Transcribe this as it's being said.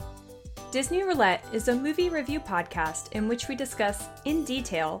Disney Roulette is a movie review podcast in which we discuss, in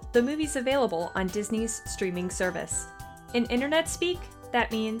detail, the movies available on Disney's streaming service. In internet speak, that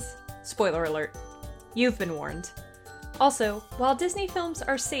means, spoiler alert, you've been warned. Also, while Disney films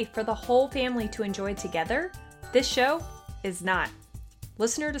are safe for the whole family to enjoy together, this show is not.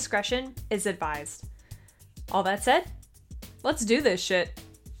 Listener discretion is advised. All that said, let's do this shit.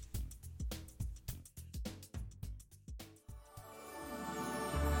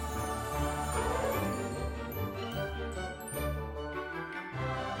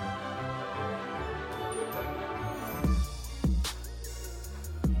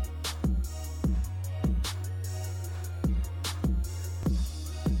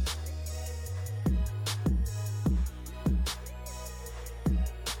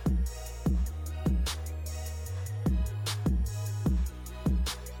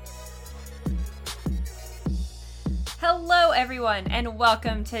 Hello everyone, and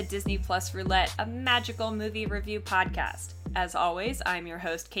welcome to Disney Plus Roulette, a magical movie review podcast. As always, I'm your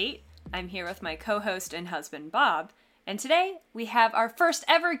host, Kate. I'm here with my co-host and husband, Bob. And today, we have our first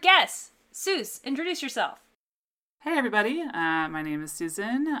ever guest. Suze, introduce yourself. Hey everybody, my name is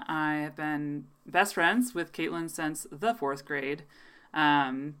Susan. I have been best friends with Caitlin since the 4th grade.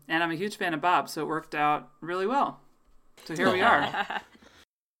 And I'm a huge fan of Bob, so it worked out really well. So here we are.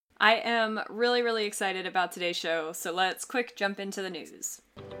 I am really excited about today's show, so let's quick jump into the news.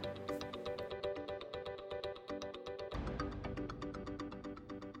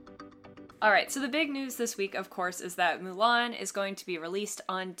 Alright, so the big news this week, of course, is that Mulan is going to be released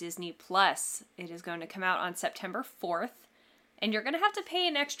on Disney+. It is going to come out on September 4th, and you're going to have to pay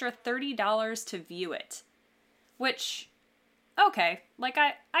an extra $30 to view it. Which, okay, like,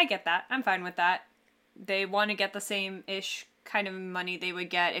 I get that. I'm fine with that. They want to get the same-ish kind of money they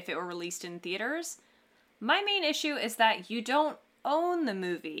would get if it were released in theaters. My main issue is that you don't own the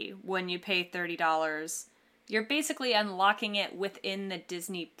movie when you pay $30. You're basically unlocking it within the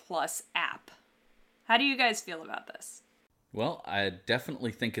Disney Plus app. How do you guys feel about this? Well, I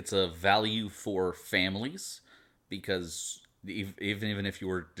definitely think it's a value for families, because even if you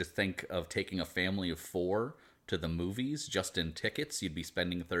were to think of taking a family of 4 to the movies, just in tickets, you'd be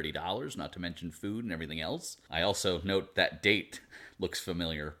spending $30, not to mention food and everything else. I also note that date looks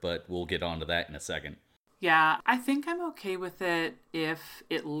familiar, but we'll get onto that in a second. Yeah, I think I'm okay with it if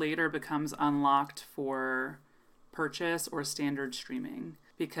it later becomes unlocked for purchase or standard streaming,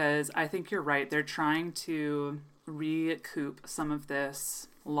 because I think you're right. They're trying to recoup some of this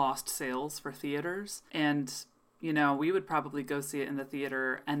lost sales for theaters. And, you know, we would probably go see it in the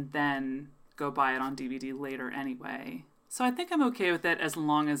theater and then go buy it on DVD later anyway. So I think I'm okay with it as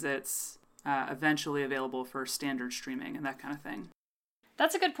long as it's eventually available for standard streaming and that kind of thing.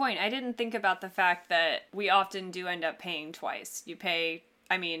 That's a good point. I didn't think about the fact that we often do end up paying twice. The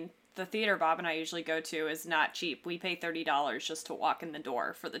theater Bob and I usually go to is not cheap. We pay $30 just to walk in the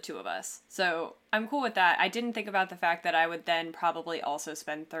door for the two of us. So I'm cool with that. I didn't think about the fact that I would then probably also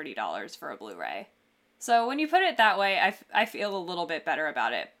spend $30 for a Blu-ray. So when you put it that way, I feel a little bit better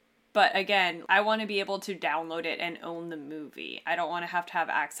about it. But again, I want to be able to download it and own the movie. I don't want to have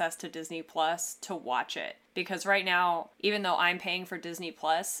access to Disney Plus to watch it. Because right now, even though I'm paying for Disney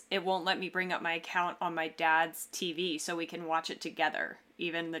Plus, it won't let me bring up my account on my dad's TV so we can watch it together,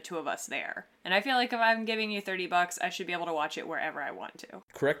 even the two of us there. And I feel like if I'm giving you $30, I should be able to watch it wherever I want to.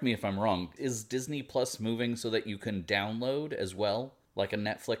 Correct me if I'm wrong. Is Disney Plus moving so that you can download as well, like a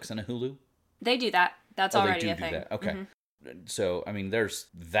Netflix and a Hulu? They do that. That's already a thing. They do that. Okay. Mm-hmm. So, there's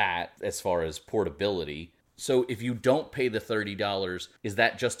that as far as portability. So if you don't pay the $30, is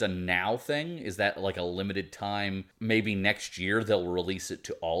that just a now thing? Is that like a limited time? Maybe next year they'll release it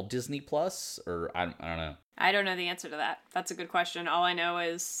to all Disney Plus? Or I don't know. I don't know the answer to that. That's a good question. All I know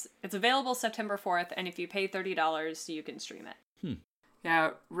is it's available September 4th, and if you pay $30, you can stream it.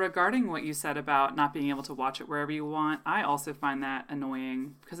 Yeah, regarding what you said about not being able to watch it wherever you want, I also find that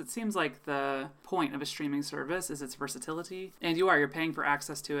annoying because it seems like the point of a streaming service is its versatility. And you're paying for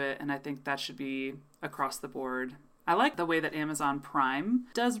access to it, and I think that should be across the board. I like the way that Amazon Prime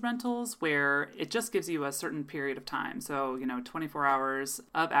does rentals, where it just gives you a certain period of time. So, 24 hours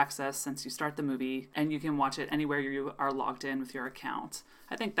of access since you start the movie, and you can watch it anywhere you are logged in with your account.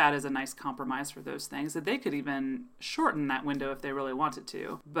 I think that is a nice compromise for those things. That they could even shorten that window if they really wanted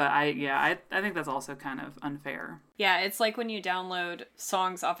to. But I think that's also kind of unfair. Yeah, it's like when you download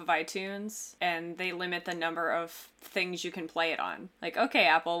songs off of iTunes and they limit the number of things you can play it on. Like, okay,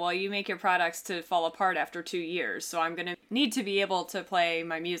 Apple, well, you make your products to fall apart after 2 years, so I'm going to need to be able to play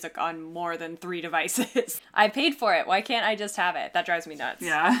my music on more than 3 devices. I paid for it. Why can't I just have it? That drives me nuts.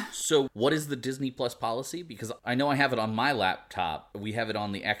 Yeah. So what is the Disney Plus policy? Because I know I have it on my laptop. We have it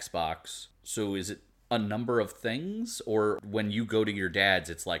on the Xbox. So is it a number of things? Or when you go to your dad's,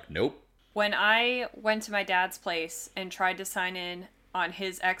 it's like, nope. When I went to my dad's place and tried to sign in on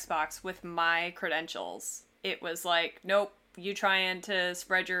his Xbox with my credentials, it was like, nope, you trying to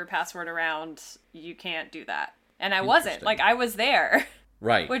spread your password around, you can't do that. And I wasn't. Like, I was there.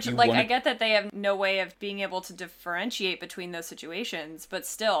 Right. Which, I get that they have no way of being able to differentiate between those situations, but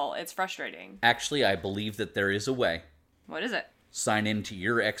still, it's frustrating. Actually, I believe that there is a way. What is it? Sign into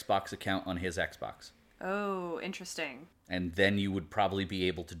your Xbox account on his Xbox. Oh, interesting. And then you would probably be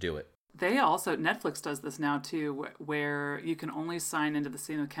able to do it. They also, Netflix does this now too, where you can only sign into the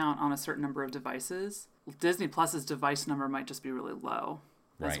same account on a certain number of devices. Disney Plus's device number might just be really low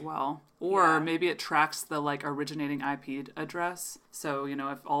as well. Or maybe it tracks the originating IP address. So,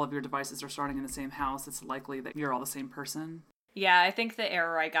 if all of your devices are starting in the same house, it's likely that you're all the same person. Yeah, I think the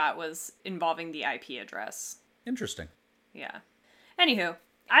error I got was involving the IP address. Interesting. Yeah. Anywho,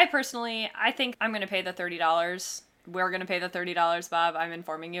 I think I'm going to pay the $30. We're going to pay the $30, Bob. I'm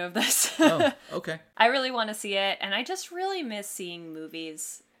informing you of this. Oh, okay. I really want to see it, and I just really miss seeing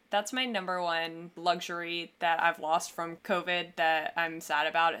movies. That's my number one luxury that I've lost from COVID that I'm sad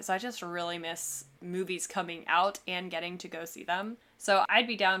about, is I just really miss movies coming out and getting to go see them. So I'd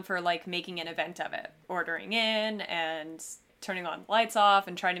be down for making an event of it, ordering in and turning on the lights off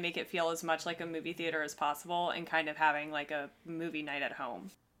and trying to make it feel as much like a movie theater as possible and kind of having a movie night at home.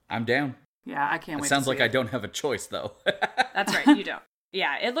 I'm down. Yeah, I can't wait. It sounds to see like I don't have a choice, though. That's right, you don't.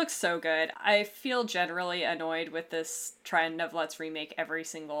 Yeah, it looks so good. I feel generally annoyed with this trend of let's remake every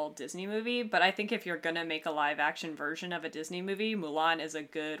single Disney movie, but I think if you're gonna make a live action version of a Disney movie, Mulan is a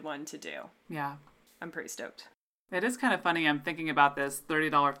good one to do. Yeah. I'm pretty stoked. It is kind of funny. I'm thinking about this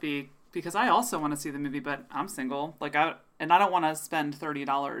 $30 fee because I also want to see the movie, but I'm single. I don't want to spend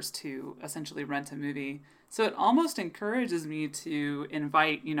 $30 to essentially rent a movie. So it almost encourages me to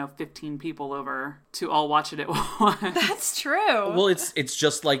invite, 15 people over to all watch it at once. That's true. Well, it's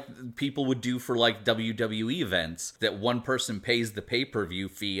just like people would do for WWE events, that one person pays the pay-per-view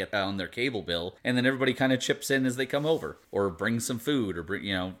fee on their cable bill, and then everybody kind of chips in as they come over, or bring some food,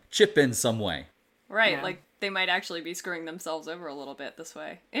 or chip in some way. Right, Yeah. they might actually be screwing themselves over a little bit this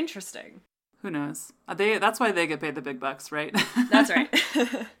way. Interesting. Who knows? That's why they get paid the big bucks, right? That's right.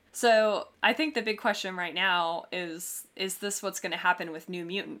 So I think the big question right now is this what's going to happen with New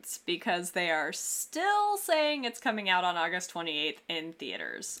Mutants? Because they are still saying it's coming out on August 28th in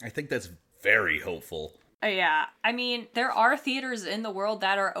theaters. I think that's very hopeful. Yeah. I mean, there are theaters in the world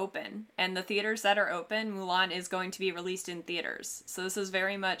that are open. And the theaters that are open, Mulan is going to be released in theaters. So this is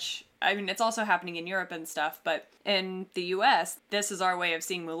very much... I mean, it's also happening in Europe and stuff. But in the US, this is our way of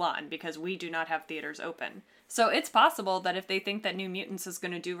seeing Mulan because we do not have theaters open. So it's possible that if they think that New Mutants is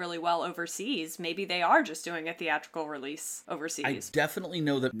going to do really well overseas, maybe they are just doing a theatrical release overseas. I definitely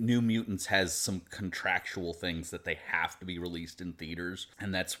know that New Mutants has some contractual things that they have to be released in theaters,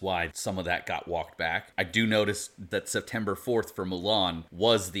 and that's why some of that got walked back. I do notice that September 4th for Mulan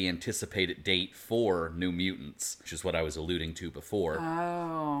was the anticipated date for New Mutants, which is what I was alluding to before.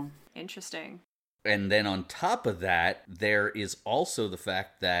 Oh. Interesting. And then on top of that, there is also the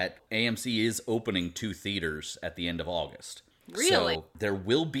fact that AMC is opening 2 theaters at the end of August. Really? So there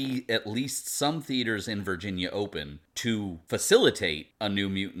will be at least some theaters in Virginia open to facilitate a New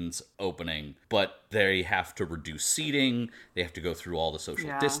Mutants opening, but they have to reduce seating, they have to go through all the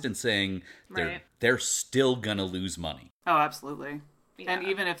social distancing. Right. They're still gonna lose money. Oh, absolutely. Yeah. And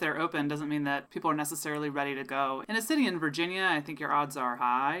even if they're open, doesn't mean that people are necessarily ready to go. In a city in Virginia, I think your odds are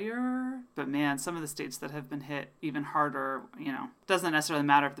higher. But man, some of the states that have been hit even harder, doesn't necessarily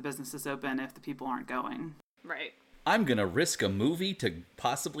matter if the business is open if the people aren't going. Right. I'm gonna risk a movie to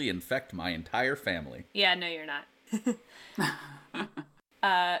possibly infect my entire family. Yeah, no, you're not.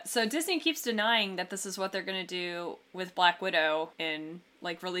 So Disney keeps denying that this is what they're going to do with Black Widow in,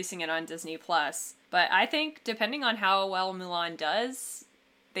 releasing it on Disney+. But I think, depending on how well Mulan does,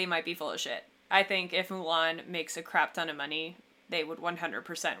 they might be full of shit. I think if Mulan makes a crap ton of money, they would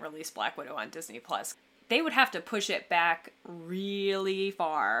 100% release Black Widow on Disney+. They would have to push it back really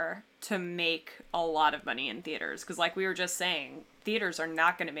far to make a lot of money in theaters. Because like we were just saying, theaters are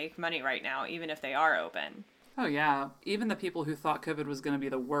not going to make money right now, even if they are open. Oh, yeah. Even the people who thought COVID was going to be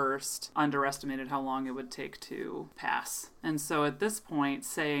the worst underestimated how long it would take to pass. And so at this point,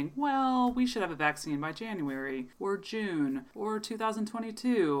 saying, well, we should have a vaccine by January or June or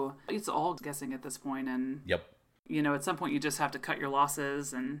 2022, it's all guessing at this point. And Yep. you know, at some point you just have to cut your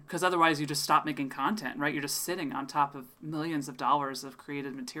losses, and because otherwise you just stop making content, right? You're just sitting on top of millions of dollars of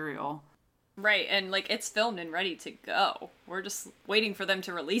created material. Right, and like it's filmed and ready to go. We're just waiting for them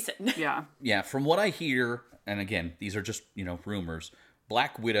to release it. Yeah. Yeah, from what I hear, and again, these are just, rumors,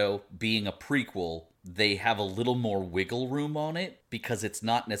 Black Widow being a prequel, they have a little more wiggle room on it because it's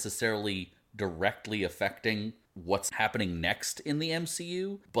not necessarily directly affecting what's happening next in the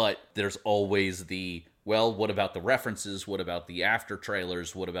MCU, but there's always the, well, what about the references? What about the after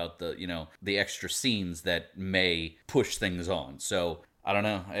trailers? What about the, the extra scenes that may push things on? So I don't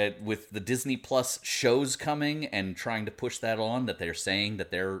know. With the Disney Plus shows coming and trying to push that on, that they're saying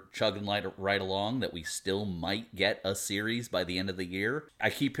that they're chugging right along, that we still might get a series by the end of the year.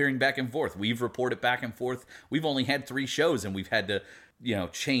 I keep hearing back and forth. We've reported back and forth. We've only had 3 shows and we've had to,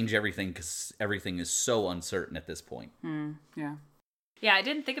 change everything because everything is so uncertain at this point. Yeah. Yeah, I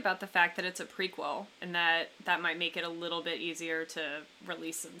didn't think about the fact that it's a prequel and that might make it a little bit easier to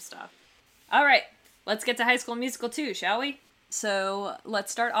release some stuff. All right, let's get to High School Musical 2, shall we? So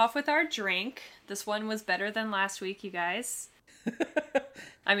let's start off with our drink. This one was better than last week, you guys.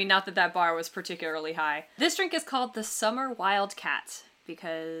 I mean, not that bar was particularly high. This drink is called the Summer Wildcat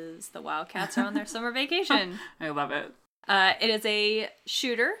because the Wildcats are on their summer vacation. I love it. It is a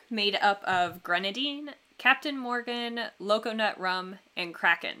shooter made up of grenadine, Captain Morgan, Loco Nut Rum, and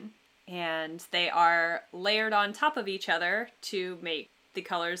Kraken. And they are layered on top of each other to make the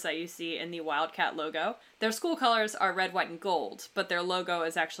colors that you see in the Wildcat logo. Their school colors are red, white, and gold, but their logo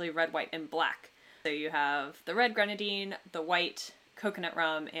is actually red, white, and black. So you have the red grenadine, the white coconut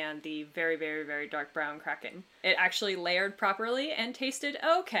rum, and the very, very, very dark brown Kraken. It actually layered properly and tasted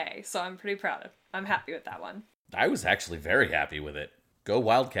okay, so I'm pretty proud of it. I'm happy with that one. I was actually very happy with it. Go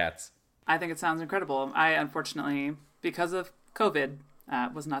Wildcats. I think it sounds incredible. I, unfortunately, because of COVID,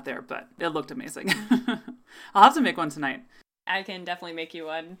 was not there, but it looked amazing. I'll have to make one tonight. I can definitely make you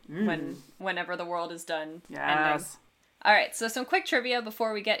one whenever the world is done. Yes. Ending. All right, so some quick trivia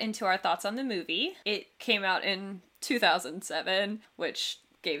before we get into our thoughts on the movie. It came out in 2007, which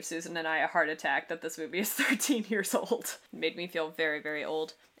gave Susan and I a heart attack that this movie is 13 years old. It made me feel very, very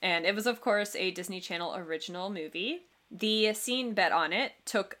old. And it was, of course, a Disney Channel original movie. The scene bet on it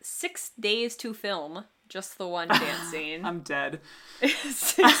took 6 days to film, just the one dance scene. I'm dead.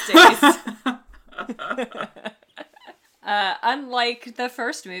 6 days. Unlike the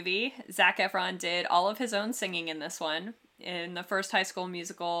first movie, Zac Efron did all of his own singing in this one. In the first High School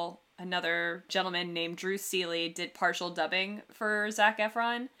Musical, another gentleman named Drew Seeley did partial dubbing for Zac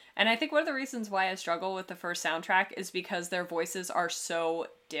Efron. And I think one of the reasons why I struggle with the first soundtrack is because their voices are so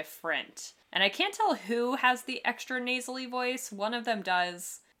different. And I can't tell who has the extra nasally voice. One of them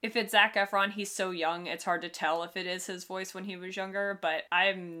does. If it's Zac Efron, he's so young, it's hard to tell if it is his voice when he was younger, but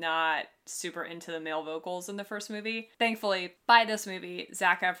I'm not super into the male vocals in the first movie. Thankfully, by this movie,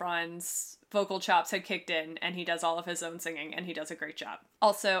 Zac Efron's vocal chops had kicked in, and he does all of his own singing, and he does a great job.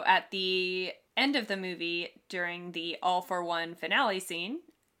 Also, at the end of the movie, during the All for One finale scene,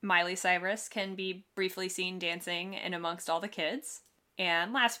 Miley Cyrus can be briefly seen dancing in amongst all the kids.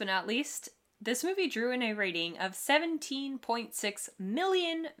 And last but not least, this movie drew in a rating of 17.6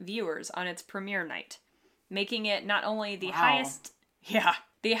 million viewers on its premiere night, making it not only the highest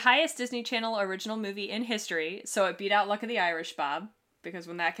Disney Channel original movie in history, so it beat out Luck of the Irish, Bob, because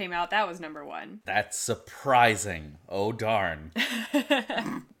when that came out, that was number 1. That's surprising. Oh, darn.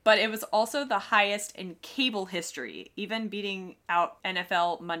 But it was also the highest in cable history, even beating out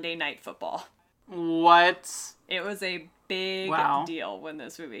NFL Monday Night Football. What? It was a big deal when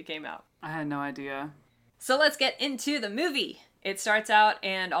this movie came out. I had no idea. So let's get into the movie. It starts out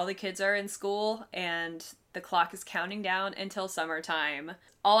and all the kids are in school and the clock is counting down until summertime.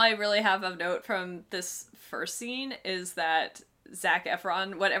 All I really have of note from this first scene is that Zac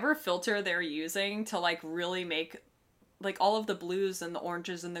Efron, whatever filter they're using to like really make like all of the blues and the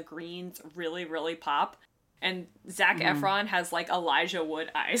oranges and the greens really, really pop. And Zac Efron has like Elijah Wood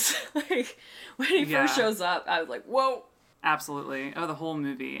eyes. Like when he first shows up, I was like, whoa. Absolutely. Oh, the whole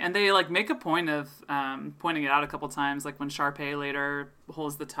movie. And they like make a point of pointing it out a couple times, like when Sharpay later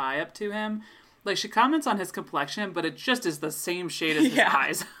holds the tie up to him. Like she comments on his complexion, but it just is the same shade as his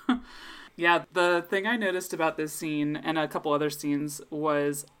eyes. Yeah, the thing I noticed about this scene and a couple other scenes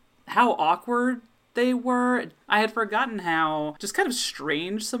was how awkward they were. I had forgotten how just kind of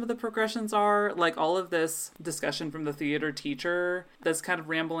strange some of the progressions are. Like all of this discussion from the theater teacher that's kind of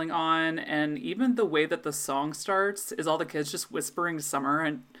rambling on, and even the way that the song starts is all the kids just whispering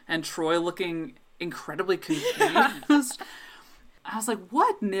Summer and Troy looking incredibly confused. I was like,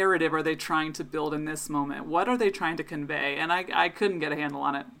 what narrative are they trying to build in this moment? What are they trying to convey? And I couldn't get a handle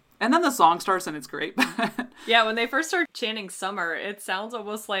on it. And then the song starts and it's great. Yeah, when they first start chanting Summer, it sounds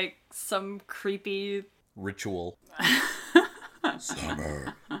almost like some creepy ritual.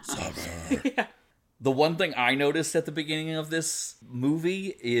 Summer. Yeah. The one thing I noticed at the beginning of this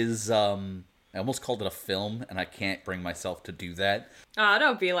movie is I almost called it a film, and I can't bring myself to do that. Oh,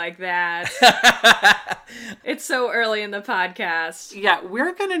 don't be like that. It's so early in the podcast. Yeah,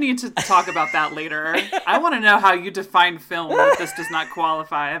 we're going to need to talk about that later. I want to know how you define film if this does not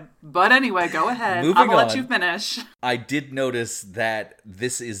qualify. But anyway, go ahead. Moving I'm going to on. let you finish. I did notice that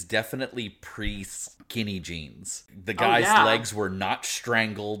this is definitely pre-skinny jeans. The guy's legs were not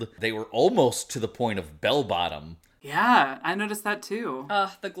strangled. They were almost to the point of bell bottom. Yeah, I noticed that too.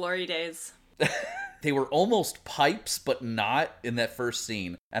 Ugh, the glory days. They were almost pipes, but not in that first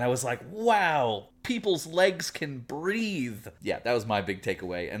scene. And I was like, wow, people's legs can breathe. Yeah, that was my big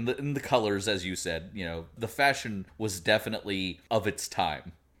takeaway. And the colors, as you said, you know, the fashion was definitely of its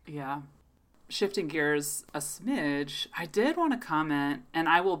time. Yeah. Shifting gears a smidge, I did want to comment, and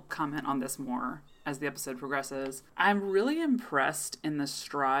I will comment on this more as the episode progresses. I'm really impressed in the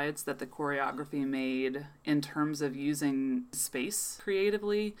strides that the choreography made in terms of using space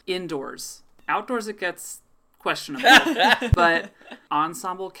creatively indoors. Outdoors it gets questionable, but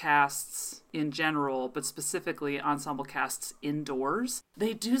ensemble casts in general, but specifically ensemble casts indoors,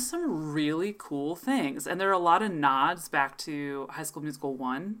 they do some really cool things. And there are a lot of nods back to High School Musical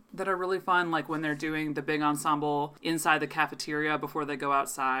 1 that are really fun, like when they're doing the big ensemble inside the cafeteria before they go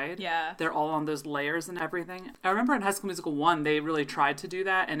outside. Yeah. They're all on those layers and everything. I remember in High School Musical 1, they really tried to do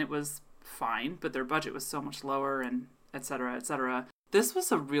that, and it was fine, but their budget was so much lower, and et cetera, et cetera. This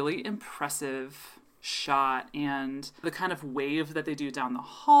was a really impressive shot, and the kind of wave that they do down the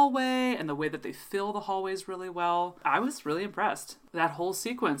hallway and the way that they fill the hallways really well. I was really impressed. That whole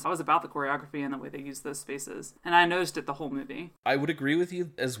sequence, I was about the choreography and the way they use those spaces. And I noticed it the whole movie. I would agree with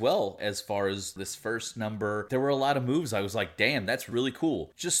you as well as far as this first number. There were a lot of moves. I was like, damn, that's really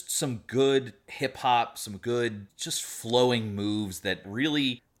cool. Just some good hip hop, some good just flowing moves that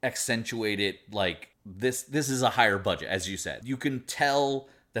really accentuate it. Like this is a higher budget, as you said. You can tell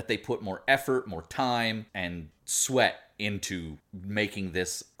that they put more effort, more time, and sweat into making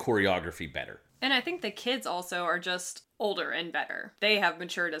this choreography better. And I think the kids also are just older and better. They have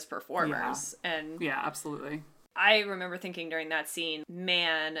matured as performers. Yeah. And Yeah, absolutely. I remember thinking during that scene,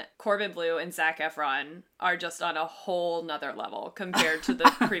 man, Corbin Bleu and Zac Efron are just on a whole nother level compared to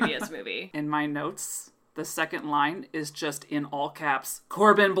the previous movie. In my notes, the second line is just in all caps,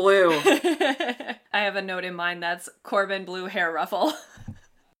 Corbin Bleu. I have a note in mind that's Corbin Bleu hair ruffle.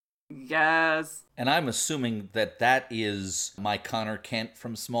 Yes. And I'm assuming that is my Connor Kent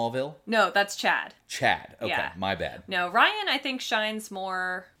from Smallville. No, that's Chad. Chad. Okay, Yeah. my bad. No, Ryan, I think, shines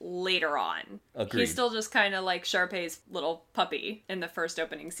more later on. Agreed. He's still just kind of like Sharpay's little puppy in the first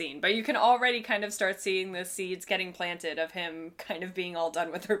opening scene. But you can already kind of start seeing the seeds getting planted of him kind of being all done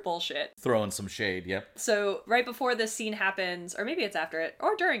with her bullshit. Throwing some shade, yep. So right before this scene happens, or maybe it's after it,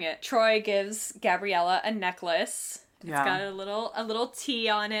 or during it, Troy gives Gabriella a necklace. It's got a little T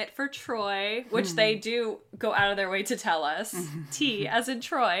on it for Troy, which they do go out of their way to tell us. T as in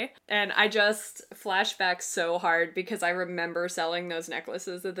Troy. And I just flash back so hard because I remember selling those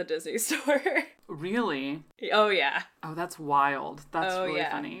necklaces at the Disney store. Really? Oh, yeah. Oh, that's wild. That's really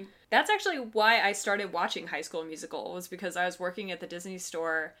yeah. funny. That's actually why I started watching High School Musical, was because I was working at the Disney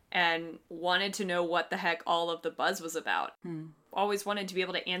store and wanted to know what the heck all of the buzz was about. Always wanted to be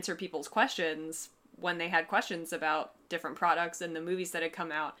able to answer people's questions when they had questions about different products and the movies that had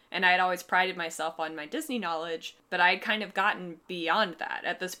come out. And I had always prided myself on my Disney knowledge, but I had kind of gotten beyond that.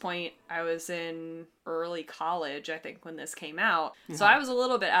 At this point, I was in early college, I think, when this came out. Yeah. So I was a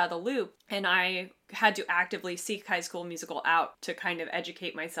little bit out of the loop, and I had to actively seek High School Musical out to kind of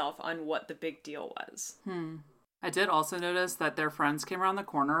educate myself on what the big deal was. I did also notice that their friends came around the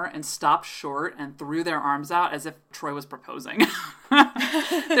corner and stopped short and threw their arms out as if Troy was proposing.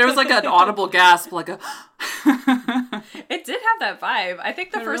 There was like an audible gasp, like a... It did have that vibe. I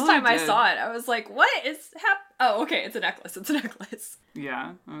think the first time I saw it, I was like, what is Oh, okay, it's a necklace. It's a necklace.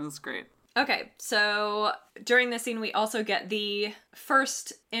 Yeah, it was great. Okay, so during this scene, we also get the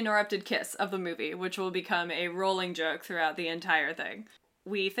first interrupted kiss of the movie, which will become a rolling joke throughout the entire thing.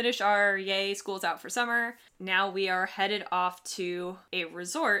 we finished our yay, school's out for summer. Now we are headed off to a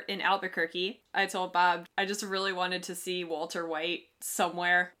resort in Albuquerque. I told Bob I just really wanted to see Walter White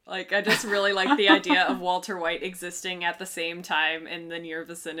somewhere. Like, I just really like the idea of Walter White existing at the same time in the near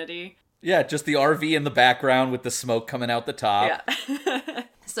vicinity. Yeah, just the RV in the background with the smoke coming out the top. Yeah.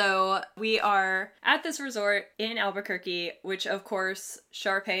 So we are at this resort in Albuquerque, which of course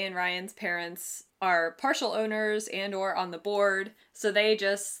Sharpay and Ryan's parents are partial owners and or on the board. So they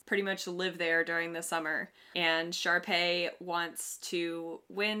just pretty much live there during the summer. And Sharpay wants to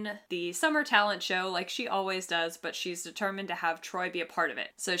win the summer talent show like she always does, but she's determined to have Troy be a part of it.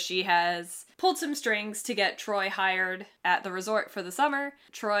 So she has pulled some strings to get Troy hired at the resort for the summer.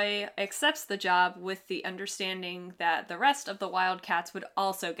 Troy accepts the job with the understanding that the rest of the Wildcats would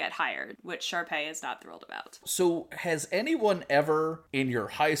also get hired, which Sharpay is not thrilled about. So has anyone ever in your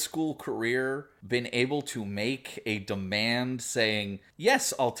high school career been able to make a demand saying,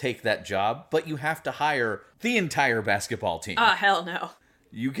 yes, I'll take that job, but you have to hire the entire basketball team? Hell no.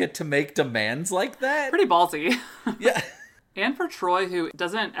 You get to make demands like that? Pretty ballsy. Yeah. And for Troy, who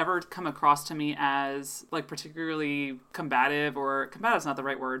doesn't ever come across to me as, like, particularly combative, or combative's not the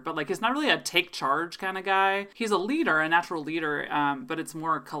right word, but, like, he's not really a take charge kind of guy. He's a leader, a natural leader, but it's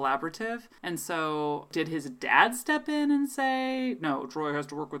more collaborative. And so did his dad step in and say, no, Troy has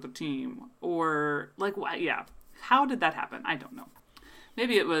to work with the team? Or, like, yeah. How did that happen? I don't know.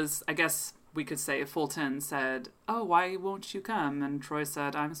 Maybe it was, I guess we could say Fulton said, oh, why won't you come? And Troy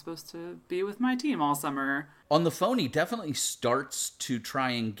said, I'm supposed to be with my team all summer. On the phone, he definitely starts to try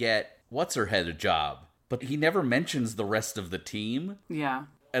and get What's-Her-Head a job, but he never mentions the rest of the team. Yeah.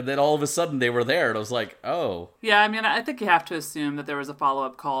 And then all of a sudden they were there, and I was like, oh. Yeah, I mean, I think you have to assume that there was a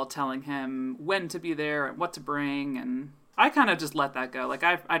follow-up call telling him when to be there and what to bring, and I kind of just let that go. Like,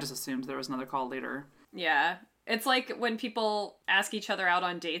 I just assumed there was another call later. Yeah. It's like when people ask each other out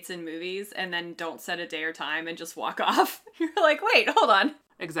on dates in movies and then don't set a day or time and just walk off. You're like, wait, hold on.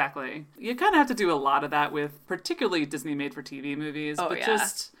 Exactly. You kind of have to do a lot of that with particularly Disney made-for-TV movies, but yeah.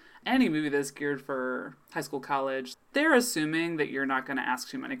 Just any movie that's geared for high school, college, they're assuming that you're not going to ask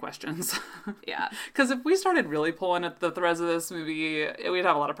too many questions. Yeah. Because if we started really pulling at the threads of this movie, we'd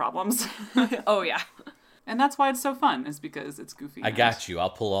have a lot of problems. Oh, yeah. And that's why it's so fun, is because it's goofy. I got you. I'll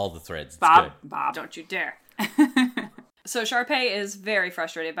pull all the threads. It's Bob, good. Bob. Don't you dare. So Sharpay is very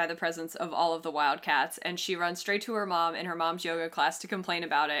frustrated by the presence of all of the Wildcats, and she runs straight to her mom in her mom's yoga class to complain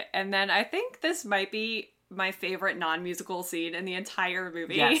about it. And then I think this might be my favorite non-musical scene in the entire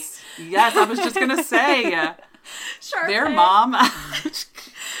movie. Yes, I was just going to say. Sharpay. Their mom.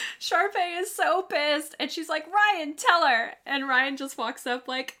 Sharpay is so pissed, and she's like, Ryan, tell her. And Ryan just walks up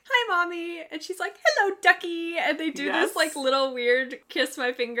like, hi, mommy. And she's like, hello, ducky. And they do this like little weird kiss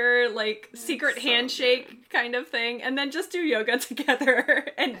my finger, like secret handshake kind of thing, and then just do yoga together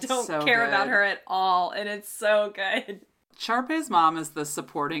and don't care about her at all. And it's so good. Sharpay's mom is the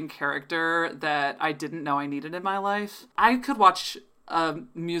supporting character that I didn't know I needed in my life. I could watch a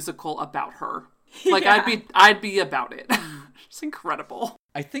musical about her. Like, yeah. I'd be about it. It's incredible.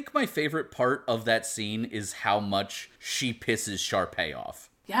 I think my favorite part of that scene is how much she pisses Sharpay off.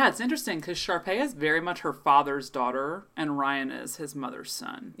 Yeah, it's interesting because Sharpay is very much her father's daughter and Ryan is his mother's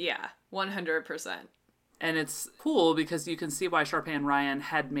son. Yeah, 100%. And it's cool because you can see why Sharpay and Ryan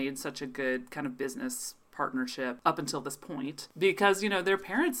had made such a good kind of business partnership up until this point, because, you know, their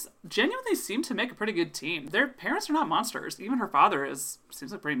parents genuinely seem to make a pretty good team. Their parents are not monsters. Even her father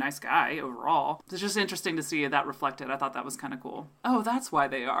seems like a pretty nice guy overall. It's just interesting to see that reflected. I thought that was kind of cool. Oh, that's why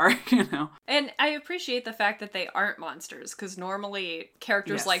they are, you know. And I appreciate the fact that they aren't monsters, because normally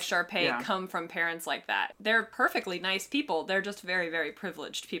characters like Sharpay come from parents like that. They're perfectly nice people. They're just very, very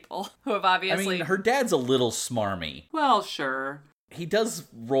privileged people who have obviously... I mean, her dad's a little smarmy. Well, sure. He does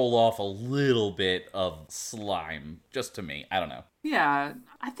roll off a little bit of slime, just to me. I don't know. Yeah,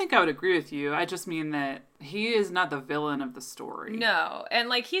 I think I would agree with you. I just mean that he is not the villain of the story. No, and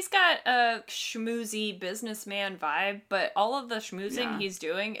like he's got a schmoozy businessman vibe, but all of the schmoozing he's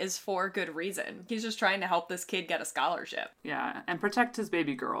doing is for good reason. He's just trying to help this kid get a scholarship. Yeah, and protect his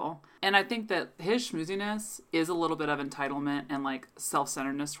baby girl. And I think that his schmooziness is a little bit of entitlement and like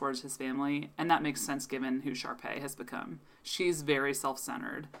self-centeredness towards his family, and that makes sense given who Sharpay has become. She's very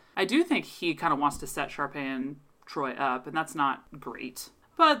self-centered. I do think he kind of wants to set Sharpay and Troy up, and that's not great.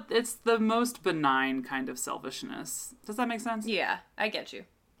 But it's the most benign kind of selfishness. Does that make sense? Yeah, I get you.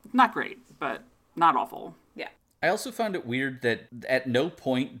 Not great, but not awful. Yeah. I also found it weird that at no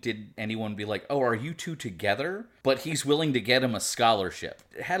point did anyone be like, oh, are you two together? But he's willing to get him a scholarship.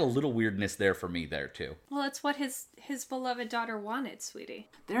 It had a little weirdness there for me there, too. Well, it's what his beloved daughter wanted, sweetie.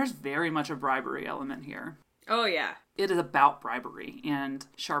 There's very much a bribery element here. Oh, yeah. It is about bribery, and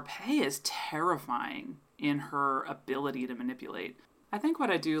Sharpay is terrifying in her ability to manipulate. I think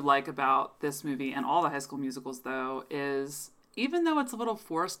what I do like about this movie and all the High School Musicals, though, is even though it's a little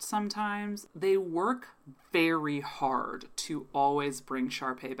forced sometimes, they work very hard to always bring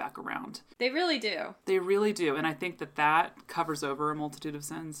Sharpay back around. They really do. They really do, and I think that covers over a multitude of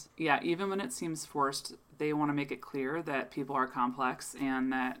sins. Yeah, even when it seems forced, they want to make it clear that people are complex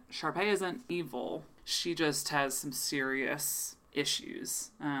and that Sharpay isn't evil. She just has some serious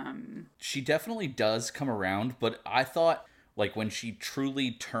issues. She definitely does come around, but I thought, like, when she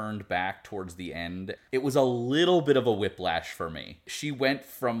truly turned back towards the end, it was a little bit of a whiplash for me. She went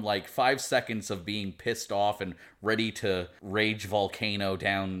from, like, 5 seconds of being pissed off and ready to rage volcano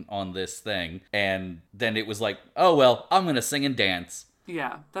down on this thing, and then it was like, oh, well, I'm gonna sing and dance.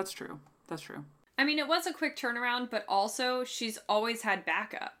 Yeah, that's true. That's true. I mean, it was a quick turnaround, but also she's always had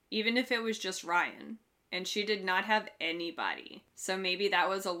backup, even if it was just Ryan. And she did not have anybody. So maybe that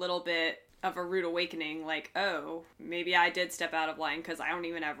was a little bit of a rude awakening, like, oh, maybe I did step out of line because I don't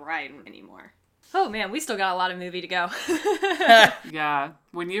even have Ryan anymore. Oh man, we still got a lot of movie to go. Yeah,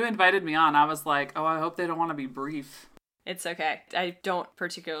 when you invited me on, I was like, oh, I hope they don't want to be brief. It's okay. I don't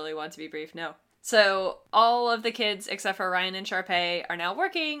particularly want to be brief, no. So all of the kids, except for Ryan and Sharpay, are now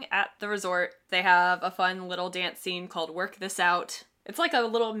working at the resort. They have a fun little dance scene called Work This Out. It's like a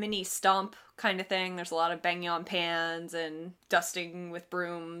little mini stomp kind of thing. There's a lot of banging on pans and dusting with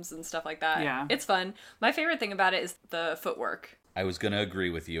brooms and stuff like that. Yeah. It's fun. My favorite thing about it is the footwork. I was going to agree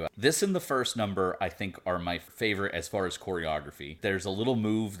with you. This and the first number, I think, are my favorite as far as choreography. There's a little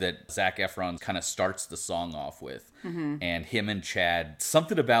move that Zac Efron kind of starts the song off with. Mm-hmm. And him and Chad,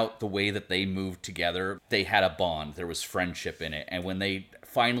 something about the way that they moved together, they had a bond. There was friendship in it. And when they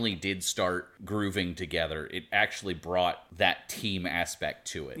finally did start grooving together, it actually brought that team aspect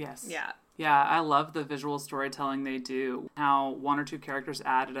to it. Yes. Yeah. Yeah, I love the visual storytelling they do. How one or two characters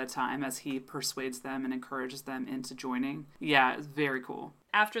add at a time as he persuades them and encourages them into joining. Yeah, it's very cool.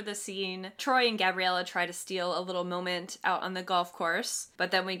 After the scene, Troy and Gabriella try to steal a little moment out on the golf course,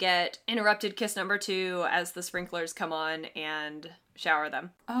 but then we get interrupted kiss number 2 as the sprinklers come on and shower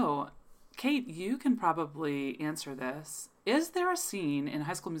them. Oh, Kate, you can probably answer this. Is there a scene in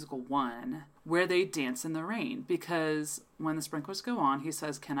High School Musical 1 where they dance in the rain? Because when the sprinklers go on, he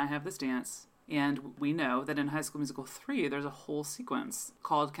says, "Can I have this dance?" And we know that in High School Musical 3, there's a whole sequence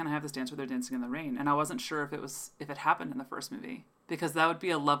called "Can I Have This Dance?" where they're dancing in the rain. And I wasn't sure if it happened in the first movie. Because that would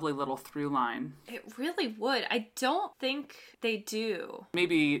be a lovely little through line. It really would. I don't think they do.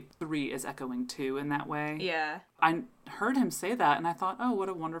 Maybe 3 is echoing 2 in that way. Yeah. I heard him say that, and I thought, oh, what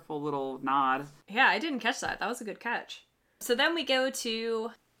a wonderful little nod. Yeah, I didn't catch that. That was a good catch. So then we go to,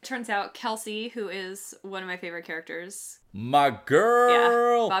 turns out, Kelsey, who is one of my favorite characters. My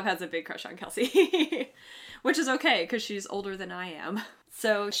girl! Yeah, Bob has a big crush on Kelsey. Which is okay, because she's older than I am.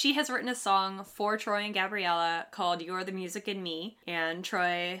 So she has written a song for Troy and Gabriella called You're the Music in Me. And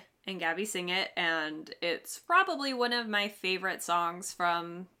Troy and Gabby sing it, and it's probably one of my favorite songs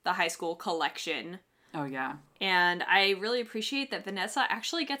from the high school collection. Oh, yeah. And I really appreciate that Vanessa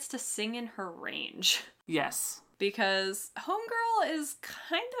actually gets to sing in her range. Yes. Because Homegirl is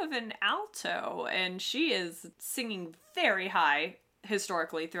kind of an alto, and she is singing very high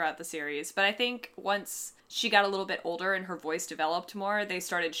historically throughout the series. But I think once she got a little bit older and her voice developed more, they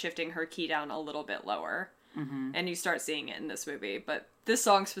started shifting her key down a little bit lower. Mm-hmm. And you start seeing it in this movie. But this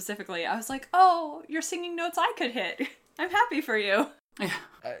song specifically, I was like, oh, you're singing notes I could hit. I'm happy for you.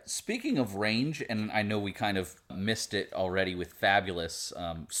 Speaking of range, and I know we kind of missed it already with Fabulous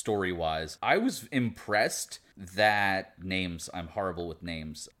story-wise, I was impressed that I'm horrible with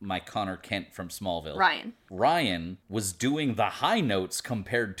names, my Connor Kent from Smallville. Ryan was doing the high notes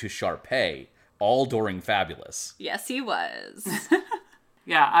compared to Sharpay, all during Fabulous. Yes, he was.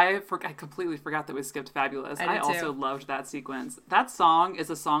 Yeah, I completely forgot that we skipped Fabulous. I also loved that sequence. That song is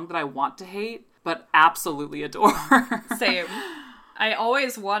a song that I want to hate, but absolutely adore. Same. I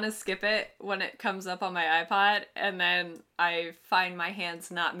always want to skip it when it comes up on my iPod, and then I find my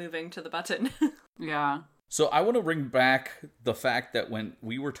hands not moving to the button. Yeah. So I want to bring back the fact that when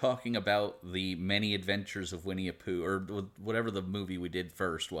we were talking about the Many Adventures of Winnie the Pooh, or whatever the movie we did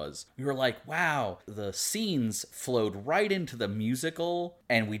first was, we were like, wow, the scenes flowed right into the musical,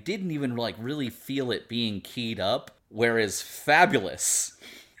 and we didn't even really feel it being keyed up, whereas Fabulous,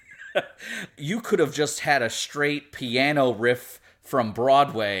 you could have just had a straight piano riff from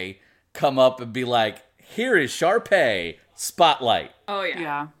Broadway come up and be like, here is Sharpay, spotlight. Oh, yeah.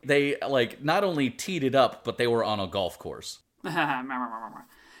 Yeah. They, not only teed it up, but they were on a golf course.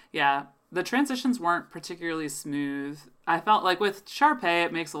 Yeah. The transitions weren't particularly smooth. I felt like with Sharpay,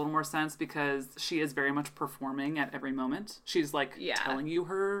 it makes a little more sense because she is very much performing at every moment. She's like telling you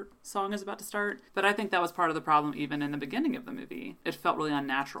her song is about to start. But I think that was part of the problem even in the beginning of the movie. It felt really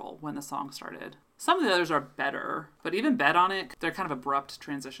unnatural when the song started. Some of the others are better, but even Bet on It, they're kind of abrupt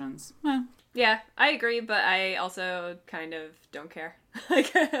transitions. Yeah, I agree, but I also kind of don't care.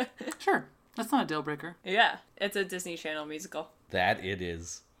 Sure. That's not a deal breaker. Yeah, it's a Disney Channel musical. That it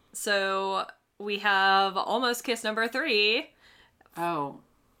is. So we have Almost Kiss number 3. Oh,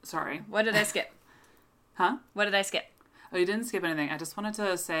 sorry. What did I skip? Huh? What did I skip? Oh, you didn't skip anything. I just wanted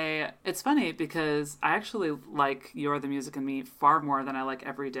to say, it's funny because I actually like You're the Music and Me far more than I like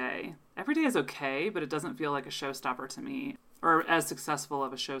Every Day. Every Day is okay, but it doesn't feel like a showstopper to me. Or as successful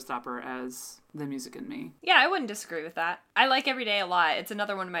of a showstopper as The Music and Me. Yeah, I wouldn't disagree with that. I like Every Day a lot. It's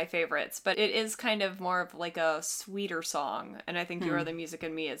another one of my favorites, but it is kind of more of like a sweeter song, and I think You're the Music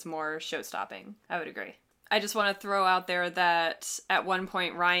and Me is more show-stopping. I would agree. I just want to throw out there that at one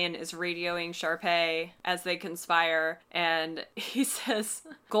point Ryan is radioing Sharpay as they conspire, and he says,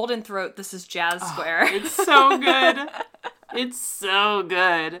 "Golden Throat, this is Jazz Square." It's so good. It's so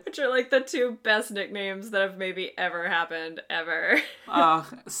good. Which are like the 2 best nicknames that have maybe ever happened, ever.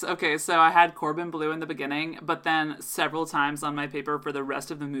 Okay, so I had Corbin Bleu in the beginning, but then several times on my paper for the rest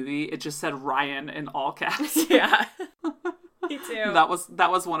of the movie, it just said Ryan in all caps. Yeah. Me too. That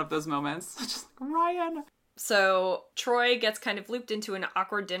was one of those moments. Just like, Ryan. So Troy gets kind of looped into an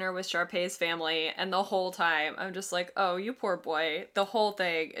awkward dinner with Sharpay's family, and the whole time I'm just like, oh, you poor boy. The whole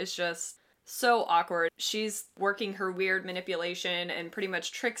thing is just so awkward. She's working her weird manipulation and pretty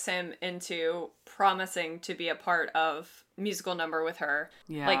much tricks him into promising to be a part of musical number with her.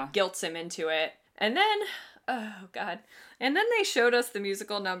 Yeah. Like guilts him into it. And then, oh God. And then they showed us the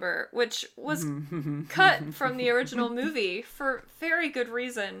musical number, which was cut from the original movie for very good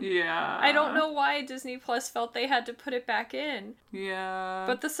reason. Yeah. I don't know why Disney Plus felt they had to put it back in. Yeah.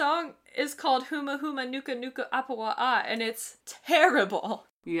 But the song is called Huma Huma Nuka Nuka Apawa Ah, and it's terrible.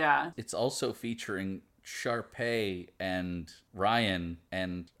 Yeah. It's also featuring Sharpay and Ryan,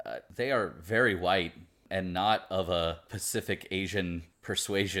 and they are very white and not of a Pacific Asian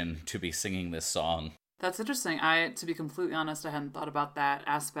persuasion to be singing this song. That's interesting. To be completely honest, I hadn't thought about that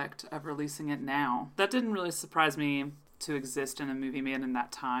aspect of releasing it now. That didn't really surprise me to exist in a movie made in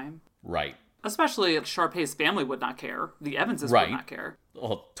that time. Right. Especially Sharpay's family would not care. The Evanses Right. would not care.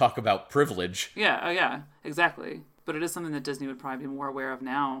 Well, talk about privilege. Yeah, exactly. But it is something that Disney would probably be more aware of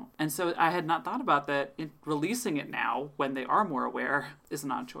now. And so I had not thought about that. Releasing it now, when they are more aware, is an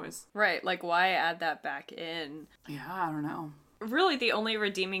odd choice. Right, like why add that back in? Yeah, I don't know. Really, the only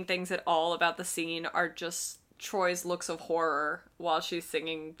redeeming things at all about the scene are just Troy's looks of horror while she's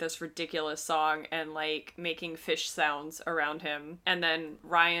singing this ridiculous song and like making fish sounds around him, and then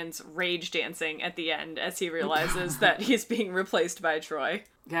Ryan's rage dancing at the end as he realizes that he's being replaced by Troy.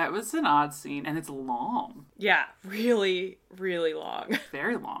 Yeah, it was an odd scene, and it's long. Yeah, really, really long.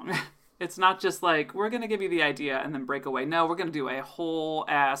 Very long. It's not just like, we're going to give you the idea and then break away. No, we're going to do a whole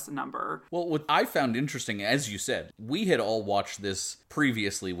ass number. Well, what I found interesting, as you said, we had all watched this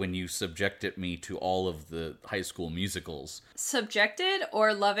previously when you subjected me to all of the High School Musicals. Subjected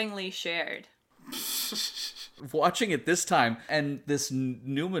or lovingly shared? Watching it this time, and this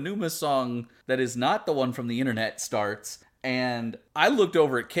Numa Numa song that is not the one from the internet starts, and I looked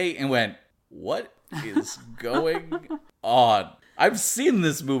over at Kate and went, what is going on? I've seen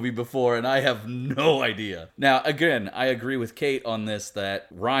this movie before, and I have no idea. Now, again, I agree with Kate on this, that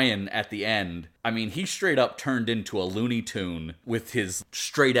Ryan, at the end, I mean, he straight up turned into a Looney Tune with his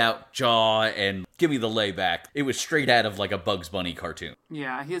straight-out jaw and give me the layback. It was straight out of, like, a Bugs Bunny cartoon.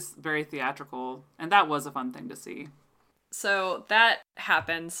 Yeah, he's very theatrical, and that was a fun thing to see. So that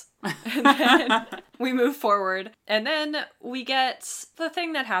happens, and then we move forward, and then we get the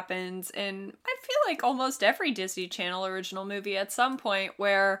thing that happens in, I feel like, almost every Disney Channel original movie at some point,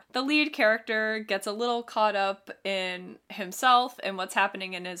 where the lead character gets a little caught up in himself and what's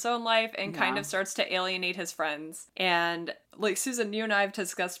happening in his own life and kind of starts to alienate his friends. And like, Susan, you and I have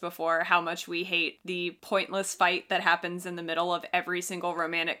discussed before how much we hate the pointless fight that happens in the middle of every single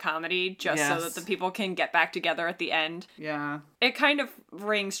romantic comedy just so that the people can get back together at the end. Yeah. It kind of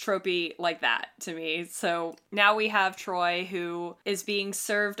rings tropey like that to me. So now we have Troy, who is being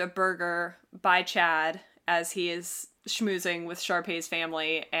served a burger by Chad as he is schmoozing with Sharpay's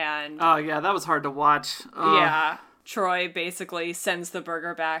family, and oh yeah, that was hard to watch. Yeah. Troy basically sends the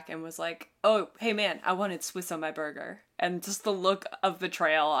burger back and was like, oh, hey man, I wanted Swiss on my burger. And just the look of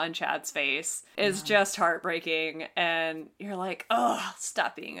betrayal on Chad's face is just heartbreaking. And you're like, oh,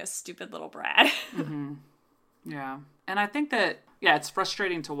 stop being a stupid little brat. Mm-hmm. Yeah. And I think that Yeah, it's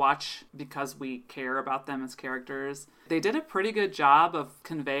frustrating to watch because we care about them as characters. They did a pretty good job of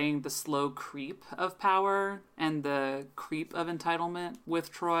conveying the slow creep of power and the creep of entitlement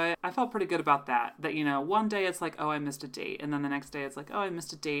with Troy. I felt pretty good about that. That, you know, one day it's like, oh, I missed a date. And then the next day it's like, oh, I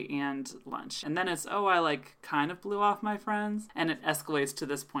missed a date and lunch. And then it's, oh, I like kind of blew off my friends. And it escalates to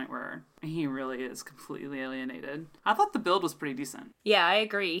this point where he really is completely alienated. I thought the build was pretty decent. Yeah, I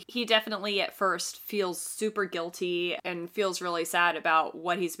agree. He definitely at first feels super guilty and feels really sad about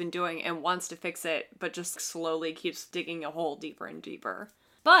what he's been doing and wants to fix it, but just slowly keeps digging a hole deeper and deeper.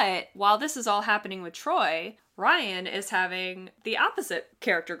 But while this is all happening with Troy, Ryan is having the opposite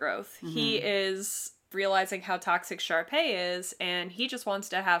character growth. Mm-hmm. He is realizing how toxic Sharpay is, and he just wants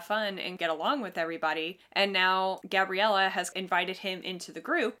to have fun and get along with everybody. And now Gabriella has invited him into the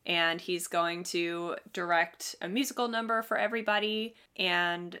group, and he's going to direct a musical number for everybody,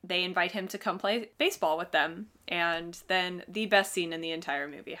 and they invite him to come play baseball with them. And then the best scene in the entire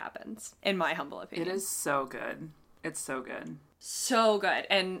movie happens, in my humble opinion. It is so good. It's so good. So good.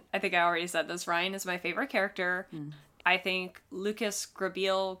 And I think I already said this, Ryan is my favorite character. I think Lucas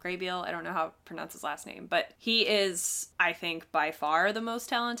Grabeel, I don't know how to pronounce his last name, but he is, I think, by far the most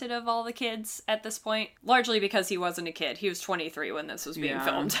talented of all the kids at this point, largely because he wasn't a kid. He was 23 when this was being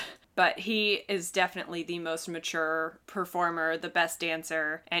filmed. But he is definitely the most mature performer, the best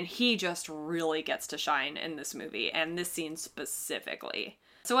dancer, and he just really gets to shine in this movie, and this scene specifically.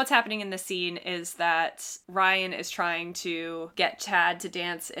 So what's happening in this scene is that Ryan is trying to get Chad to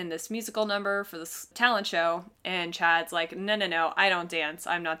dance in this musical number for this talent show, and Chad's like, no, I don't dance.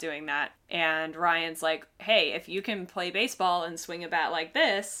 I'm not doing that. And Ryan's like, hey, if you can play baseball and swing a bat like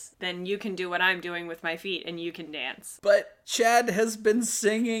this, then you can do what I'm doing with my feet and you can dance. But Chad has been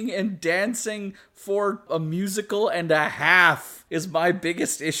singing and dancing for a musical and a half is my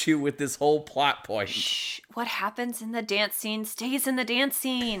biggest issue with this whole plot point. Shh, what happens in the dance scene stays in the dance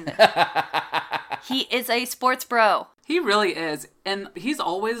scene. He is a sports bro. He really is. And he's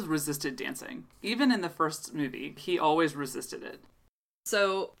always resisted dancing. Even in the first movie, he always resisted it.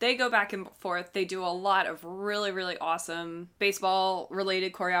 So they go back and forth. They do a lot of really, really awesome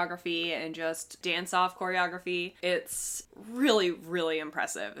baseball-related choreography and just dance-off choreography. It's really, really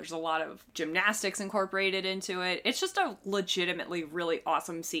impressive. There's a lot of gymnastics incorporated into it. It's just a legitimately really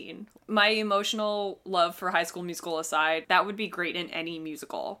awesome scene. My emotional love for High School Musical aside, that would be great in any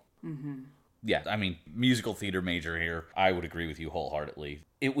musical. Mm-hmm. Yeah, I mean, musical theater major here. I would agree with you wholeheartedly.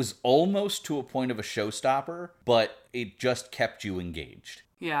 It was almost to a point of a showstopper, but it just kept you engaged.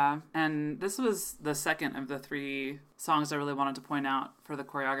 Yeah, and this was the second of the 3 songs I really wanted to point out for the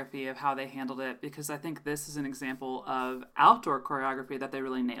choreography of how they handled it, because I think this is an example of outdoor choreography that they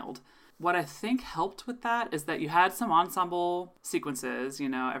really nailed. What I think helped with that is that you had some ensemble sequences, you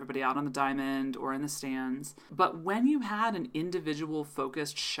know, everybody out on the diamond or in the stands. But when you had an individual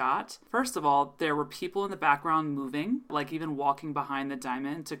focused shot, first of all, there were people in the background moving, like even walking behind the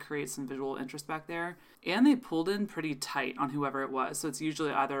diamond to create some visual interest back there. And they pulled in pretty tight on whoever it was. So it's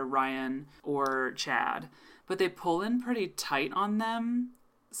usually either Ryan or Chad. But they pull in pretty tight on them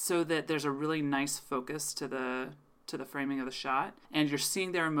so that there's a really nice focus to the framing of the shot, and you're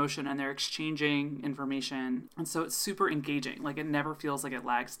seeing their emotion and they're exchanging information, and so it's super engaging. Like, it never feels like it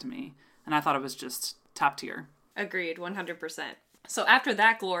lags to me, and I thought it was just top tier. Agreed, 100%. So after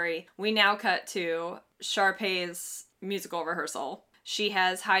that glory, we now cut to Sharpay's musical rehearsal. She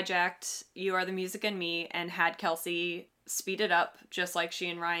has hijacked You Are the Music and Me and had Kelsey speed it up just like she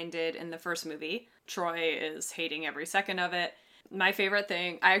and Ryan did in the first movie. Troy is hating every second of it. My favorite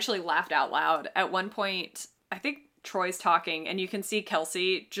thing, I actually laughed out loud. At one point, I think Troy's talking, and you can see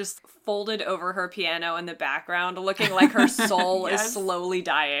Kelsey just folded over her piano in the background, looking like her soul Yes. is slowly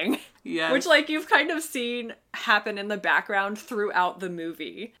dying. Yes. Which, like, you've kind of seen happen in the background throughout the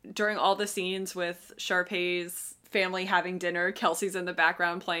movie. During all the scenes with Sharpay's family having dinner, Kelsey's in the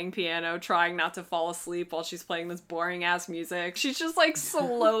background playing piano, trying not to fall asleep while she's playing this boring-ass music. She's just, like,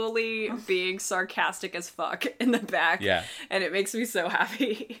 slowly being sarcastic as fuck in the back. Yeah. And it makes me so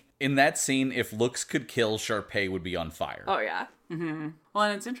happy. In that scene, if looks could kill, Sharpay would be on fire. Oh, yeah. Mm-hmm. Well,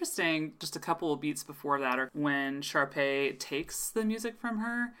 and it's interesting, just a couple of beats before that are when Sharpay takes the music from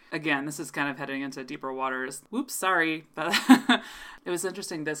her. Again, this is kind of heading into deeper waters. Whoops, sorry. But it was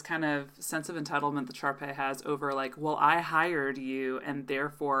interesting, this kind of sense of entitlement that Sharpay has over, like, well, I hired you, and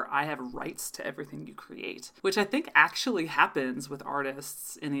therefore I have rights to everything you create. Which I think actually happens with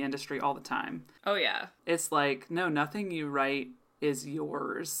artists in the industry all the time. Oh, yeah. It's like, no, nothing you write is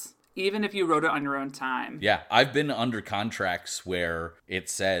yours. even if you wrote it on your own time. Yeah, I've been under contracts where it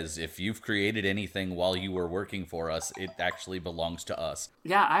says if you've created anything while you were working for us, it actually belongs to us.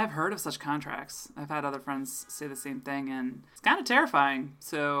 Yeah, I have heard of such contracts. I've had other friends say the same thing, and it's kind of terrifying.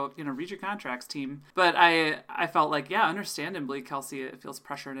 So, read your contracts, team. But I felt like, yeah, understandably, Kelsey feels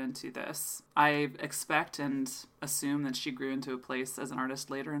pressured into this. I expect and assume that she grew into a place as an artist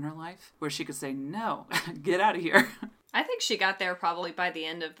later in her life where she could say, no, get out of here. I think she got there probably by the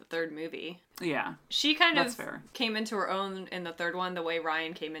end of the third movie. Yeah. She kind That's of fair. came into her own in the third one the way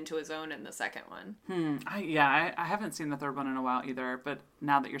Ryan came into his own in the second one. I haven't seen the third one in a while either, but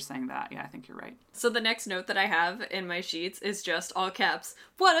now that you're saying that, yeah, I think you're right. So the next note that I have in my sheets is just all caps,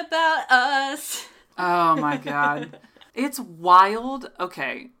 what about us? Oh my God. It's wild.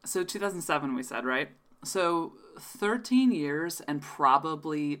 Okay, so 2007 we said, right? So 13 years and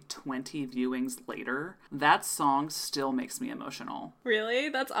probably 20 viewings later, that song still makes me emotional. Really?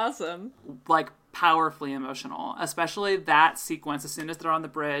 That's awesome. Like, powerfully emotional. Especially that sequence as soon as they're on the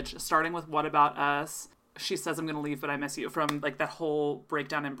bridge, starting with What About Us? She says, I'm gonna leave, but I miss you. From, like, that whole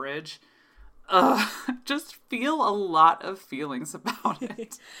breakdown in bridge. Just feel a lot of feelings about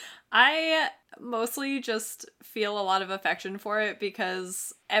it. I mostly just feel a lot of affection for it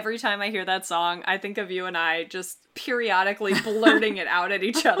because every time I hear that song, I think of you and I just periodically blurting it out at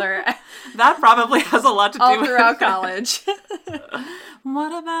each other. That probably has a lot to do all with throughout it. college.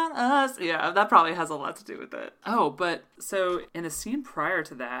 What about us? Yeah, that probably has a lot to do with it. Oh, but so in a scene prior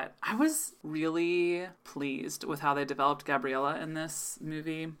to that, I was really pleased with how they developed Gabriella in this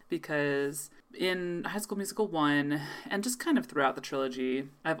movie because in High School Musical 1, and just kind of throughout the trilogy,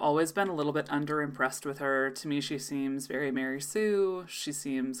 I've always been a little bit underimpressed with her. To me, she seems very Mary Sue. She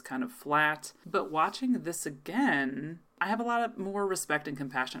seems kind of flat. But watching this again, I have a lot of more respect and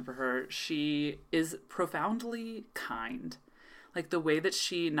compassion for her. She is profoundly kind. Like, the way that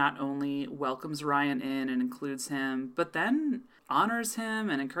she not only welcomes Ryan in and includes him, but then honors him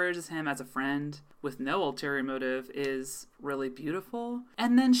and encourages him as a friend with no ulterior motive is really beautiful.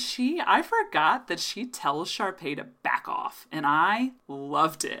 And then I forgot that she tells Sharpay to back off, and I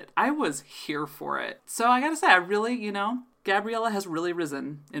loved it. I was here for it. So I gotta say, I really, Gabriella has really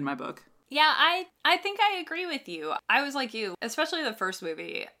risen in my book. Yeah, I think I agree with you. I was like you, especially the first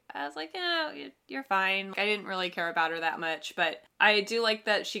movie. I was like, yeah, you're fine. I didn't really care about her that much, but I do like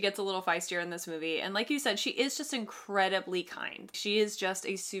that she gets a little feistier in this movie. And like you said, she is just incredibly kind. She is just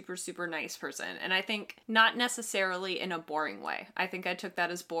a super, super nice person. And I think not necessarily in a boring way. I think I took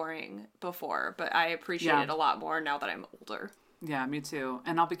that as boring before, but I appreciate it a lot more now that I'm older. Yeah, me too.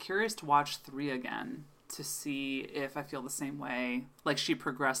 And I'll be curious to watch 3 again to see if I feel the same way, like she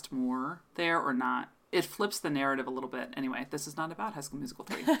progressed more there or not. It flips the narrative a little bit. Anyway, this is not about High School Musical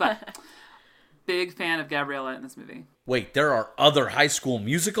 3, but big fan of Gabriella in this movie. Wait, there are other High School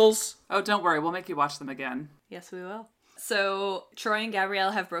Musicals? Oh, don't worry. We'll make you watch them again. Yes, we will. So Troy and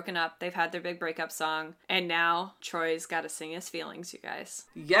Gabrielle have broken up. They've had their big breakup song. And now Troy's got to sing his feelings, you guys.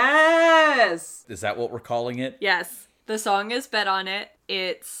 Yes! Is that what we're calling it? Yes. The song is Bet On It.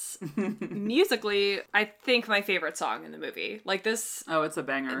 It's musically, I think, my favorite song in the movie. Like this. Oh, it's a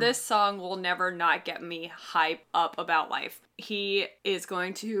banger. This song will never not get me hype up about life. He is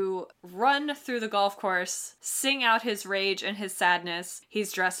going to run through the golf course, sing out his rage and his sadness.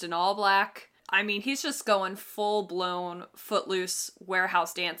 He's dressed in all black. I mean, he's just going full-blown Footloose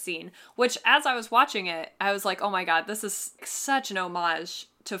warehouse dance scene, which as I was watching it, I was like, oh my god, this is such an homage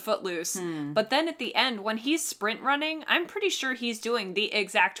to Footloose. But then at the end, when he's sprint running, I'm pretty sure he's doing the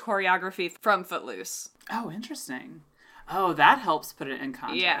exact choreography from Footloose. Oh, interesting. Oh, that helps put it in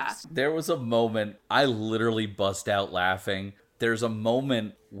context. Yeah. There was a moment, I literally bust out laughing. There's a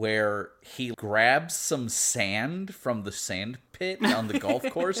moment where he grabs some sand from the sand pit on the golf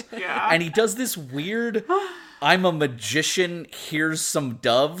course. Yeah. And he does this weird, I'm a magician, here's some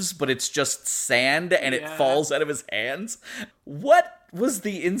doves, but it's just sand and it falls out of his hands. What was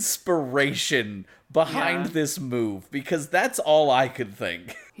the inspiration behind this move? Because that's all I could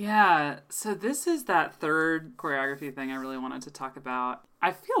think. Yeah, so this is that third choreography thing I really wanted to talk about.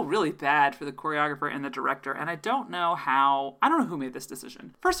 I feel really bad for the choreographer and the director, and I don't know who made this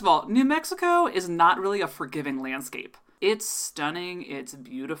decision. First of all, New Mexico is not really a forgiving landscape. It's stunning, it's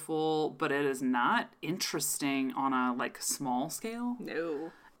beautiful, but it is not interesting on a, small scale.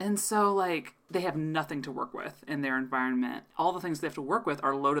 No. And so, they have nothing to work with in their environment. All the things they have to work with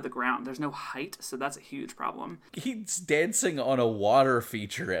are low to the ground. There's no height, so that's a huge problem. He's dancing on a water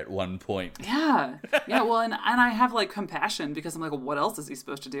feature at one point. Yeah. Yeah, well, and I have, compassion because I'm like, well, what else is he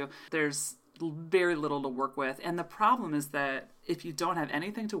supposed to do? There's very little to work with. And the problem is that if you don't have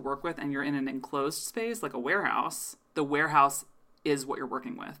anything to work with and you're in an enclosed space, like a warehouse, the warehouse is what you're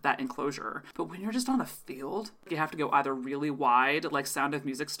working with, that enclosure. But when you're just on a field, you have to go either really wide, like Sound of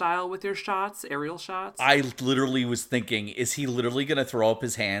Music style with your shots, aerial shots. I literally was thinking, is he literally going to throw up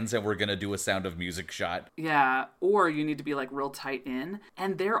his hands and we're going to do a Sound of Music shot? Yeah, or you need to be like real tight in.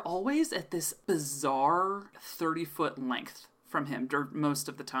 And they're always at this bizarre 30-foot length from him most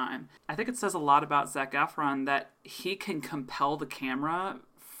of the time. I think it says a lot about Zac Efron that he can compel the camera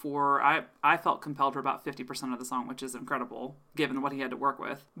for, I felt compelled for about 50% of the song, which is incredible given what he had to work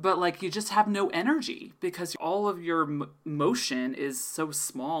with. But like, you just have no energy because all of your motion is so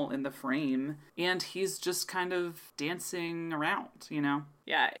small in the frame, and he's just kind of dancing around, you know?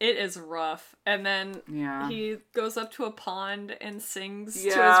 Yeah, it is rough. And then Yeah. he goes up to a pond and sings to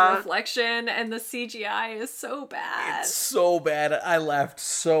Yeah. his reflection, and the CGI is so bad. It's so bad. I laughed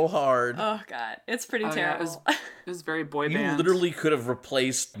so hard. Oh god, it's pretty Oh, yeah, terrible. it was very boy You band. literally could have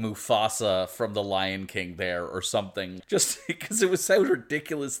replaced Mufasa from The Lion King there or something, just because it was so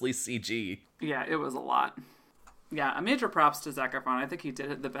ridiculously CG. Yeah, it was a lot. Yeah, a major props to Zac Efron. I think he did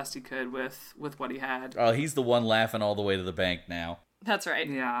it the best he could with what he had. Oh, he's the one laughing all the way to the bank now. That's right.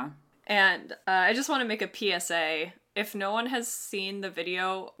 Yeah. And I just want to make a PSA. If no one has seen the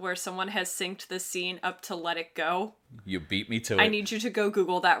video where someone has synced the scene up to Let It Go, You beat me to it. I need you to go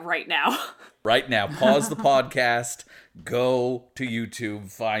Google that right now. Right now, pause the podcast, go to YouTube,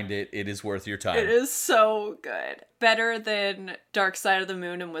 find it. It is worth your time. It is so good. Better than Dark Side of the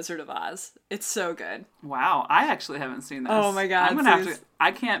Moon and Wizard of Oz. It's so good. Wow, I actually haven't seen this. Oh my God, I'm gonna have please. to.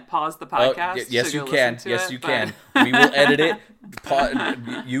 I can't pause the Oh, podcast. yes, to you go can. listen to Yes, it, you but- can. We will edit it.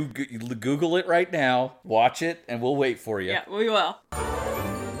 You Google it right now, watch it, and we'll wait for you. Yeah, we will.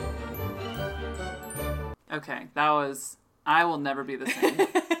 Okay, that was. I will never be the same.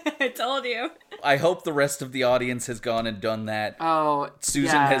 I told you. I hope the rest of the audience has gone and done that. Oh,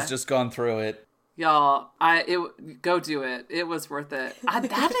 Susan yeah. has just gone through it. Y'all, go do it. It was worth it.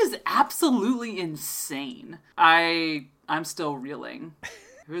 That is absolutely insane. I'm still reeling.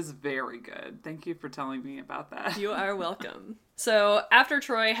 It was very good. Thank you for telling me about that. You are welcome. So after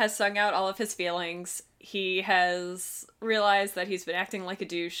Troy has sung out all of his feelings, he has realized that he's been acting like a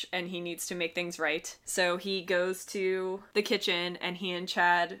douche and he needs to make things right. So he goes to the kitchen and he and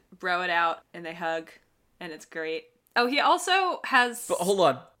Chad bro it out and they hug and it's great. Oh, he also has... But hold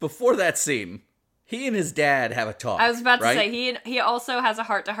on. Before that scene, he and his dad have a talk. I was about to right? say, he also has a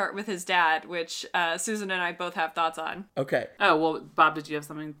heart-to-heart with his dad, which Susan and I both have thoughts on. Okay. Oh, well, Bob, did you have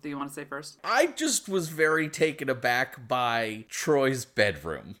something that you want to say first? I just was very taken aback by Troy's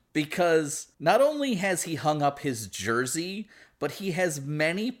bedroom because not only has he hung up his jersey, but he has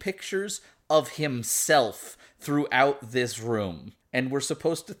many pictures of himself throughout this room. And we're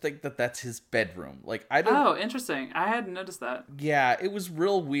supposed to think that that's his bedroom. Like, I don't... Oh, interesting. I hadn't noticed that. Yeah, it was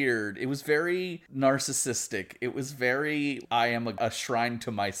real weird. It was very narcissistic. It was very, I am a shrine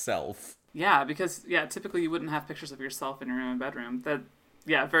to myself. Yeah, because, typically you wouldn't have pictures of yourself in your own bedroom. That,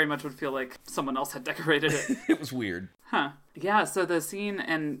 very much would feel like someone else had decorated it. It was weird. Huh. Yeah, so the scene,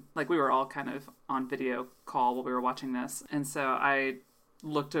 and, like, we were all kind of on video call while we were watching this, and so I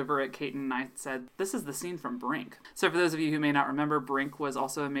looked over at Kate and I said, this is the scene from Brink. So for those of you who may not remember, Brink was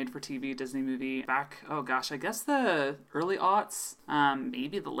also a made-for-TV Disney movie back, I guess the early aughts,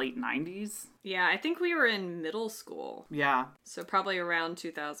 maybe the late 90s. Yeah, I think we were in middle school, Yeah, so probably around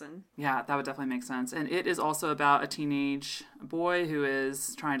 2000. yeah, that would definitely make sense. And it is also about a teenage boy who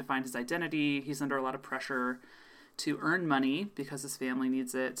is trying to find his identity. He's under a lot of pressure to earn money because his family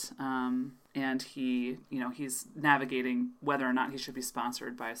needs it. And he's navigating whether or not he should be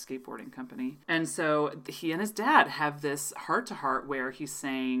sponsored by a skateboarding company. And so he and his dad have this heart-to-heart where he's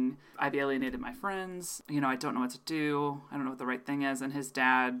saying, I've alienated my friends. I don't know what to do. I don't know what the right thing is. And his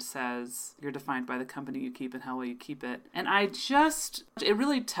dad says, you're defined by the company you keep and how well you keep it. And it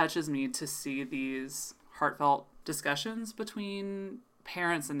really touches me to see these heartfelt discussions between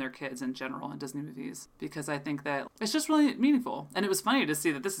parents and their kids in general in Disney movies, because I think that it's just really meaningful. And it was funny to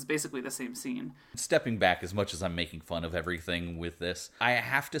see that this is basically the same scene. Stepping back, as much as I'm making fun of everything with this, I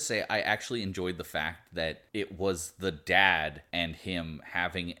have to say I actually enjoyed the fact that it was the dad and him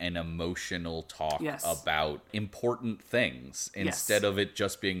having an emotional talk Yes. about important things instead of it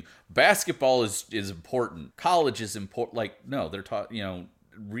just being basketball is important, college is important. Like, no, they're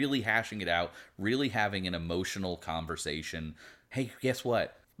really hashing it out, really having an emotional conversation. Hey, guess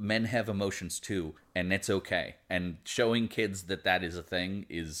what? Men have emotions too. and it's okay. And showing kids that that is a thing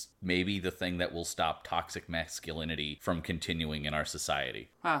is maybe the thing that will stop toxic masculinity from continuing in our society.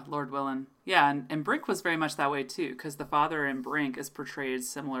 Ah, Lord willing. Yeah, and Brink was very much that way too, because the father in Brink is portrayed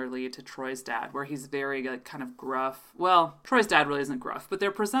similarly to Troy's dad, where he's very like kind of gruff. Well, Troy's dad really isn't gruff, but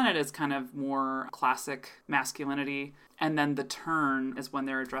they're presented as kind of more classic masculinity. And then the turn is when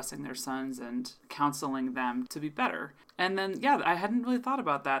they're addressing their sons and counseling them to be better. And then, yeah, I hadn't really thought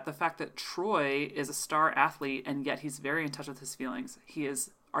about that. The fact that Troy is a star athlete and yet he's very in touch with his feelings. He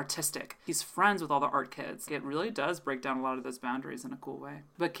is artistic. He's friends with all the art kids. It really does break down a lot of those boundaries in a cool way.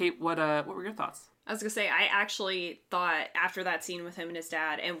 But Kate, what were your thoughts? I was going to say, I actually thought after that scene with him and his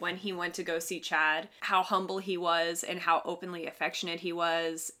dad, and when he went to go see Chad, how humble he was and how openly affectionate he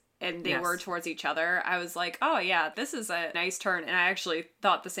was. And they were towards each other. I was like, oh yeah, this is a nice turn. And I actually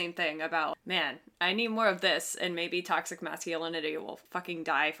thought the same thing about, man, I need more of this, and maybe toxic masculinity will fucking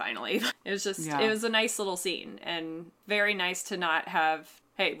die finally. It was just, It was a nice little scene, and very nice to not have,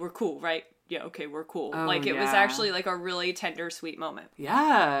 hey, we're cool, right? Yeah, okay, we're cool. Oh, like, it was actually like a really tender, sweet moment.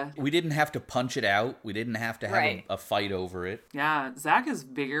 Yeah. We didn't have to punch it out. We didn't have to have a fight over it. Yeah, Zach is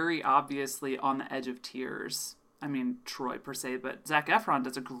very obviously on the edge of tears. I mean, Troy per se, but Zac Efron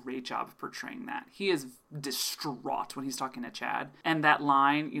does a great job of portraying that. He is distraught when he's talking to Chad. And that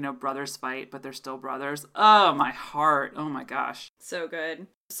line, you know, brothers fight, but they're still brothers. Oh, my heart. Oh, my gosh. So good.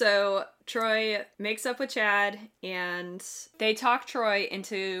 So Troy makes up with Chad, and they talk Troy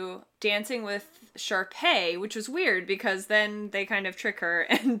into dancing with Sharpay, which was weird because then they kind of trick her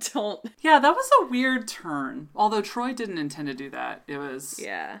and don't. Yeah, that was a weird turn. Although Troy didn't intend to do that. It was...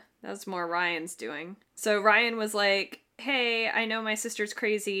 Yeah, that was more Ryan's doing. So Ryan was like, hey, I know my sister's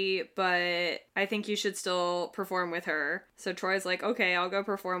crazy, but I think you should still perform with her. So Troy's like, okay, I'll go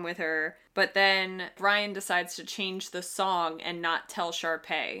perform with her. But then Ryan decides to change the song and not tell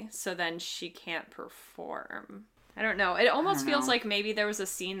Sharpay, so then she can't perform. I don't know. It almost feels like maybe there was a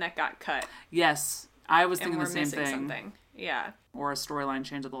scene that got cut. Yes, I was thinking and the same thing. Something. Yeah. Or a storyline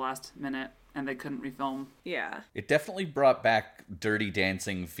change at the last minute, and they couldn't refilm. Yeah. It definitely brought back Dirty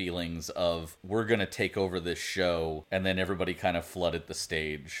Dancing feelings of, we're going to take over this show, and then everybody kind of flooded the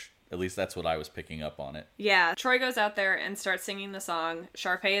stage. At least that's what I was picking up on it. Yeah, Troy goes out there and starts singing the song.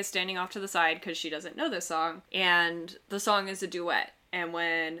 Sharpay is standing off to the side because she doesn't know this song, and the song is a duet. And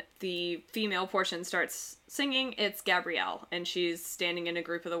when the female portion starts singing, it's Gabrielle, and she's standing in a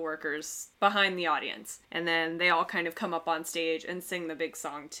group of the workers behind the audience. And then they all kind of come up on stage and sing the big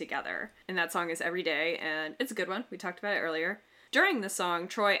song together. And that song is Every Day, and it's a good one. We talked about it earlier. During the song,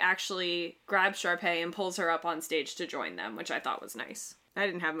 Troy actually grabs Sharpay and pulls her up on stage to join them, which I thought was nice. I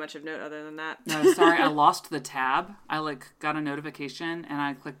didn't have much of note other than that. No, sorry, I lost the tab. I got a notification, and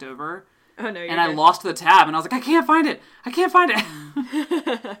I clicked over. Oh, no, and I lost the tab, and I was like, I can't find it.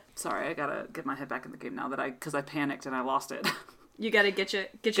 Sorry, I gotta get my head back in the game now because I panicked and I lost it. You gotta get your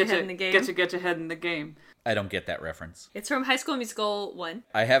head in the game. Get your head in the game. I don't get that reference. It's from High School Musical 1.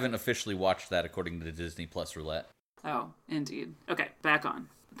 I haven't officially watched that according to Disney Plus Roulette. Oh, indeed. Okay, back on.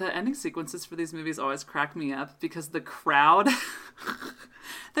 The ending sequences for these movies always crack me up because the crowd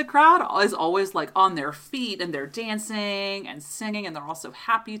is always like on their feet and they're dancing and singing and they're all so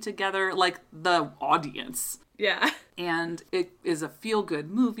happy together, like the audience. Yeah. And it is a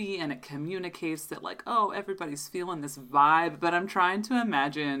feel-good movie and it communicates that like, oh, everybody's feeling this vibe, but I'm trying to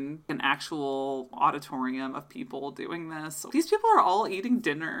imagine an actual auditorium of people doing this. These people are all eating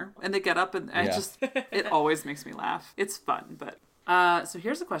dinner and they get up and it always makes me laugh. It's fun, but... So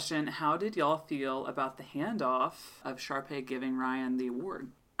here's a question. How did y'all feel about the handoff of Sharpay giving Ryan the award?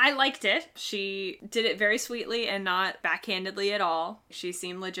 I liked it. She did it very sweetly and not backhandedly at all. She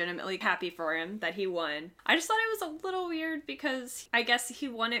seemed legitimately happy for him that he won. I just thought it was a little weird because I guess he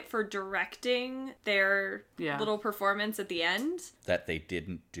won it for directing their little performance at the end. That they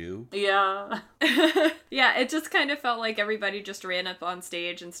didn't do? Yeah. Yeah, it just kind of felt like everybody just ran up on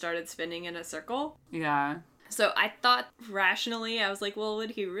stage and started spinning in a circle. Yeah. So I thought rationally, I was like, well,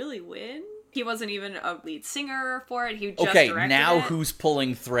 would he really win? He wasn't even a lead singer for it. He just directed now it. Who's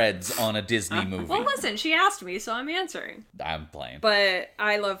pulling threads on a Disney movie? Well, listen, she asked me, so I'm answering. I'm playing. But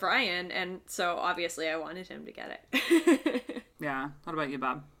I love Ryan, and so obviously I wanted him to get it. Yeah. What about you,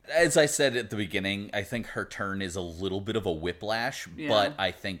 Bob? As I said at the beginning, I think her turn is a little bit of a whiplash, but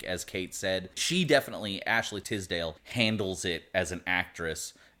I think, as Kate said, she definitely, Ashley Tisdale, handles it as an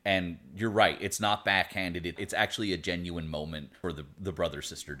actress. And you're right, it's not backhanded. It's actually a genuine moment for the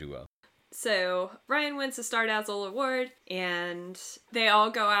brother-sister duo. So Ryan wins the Star Dazzle award, and they all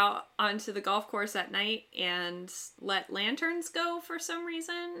go out onto the golf course at night and let lanterns go for some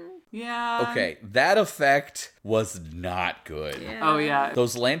reason. Yeah. Okay, that effect was not good. Yeah. Oh, yeah.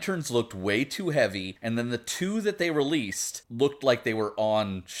 Those lanterns looked way too heavy, and then the two that they released looked like they were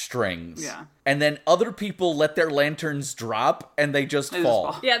on strings. Yeah. And then other people let their lanterns drop, and they just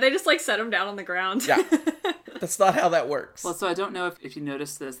fall. Yeah, they just like set them down on the ground. Yeah. That's not how that works. Well, so I don't know if you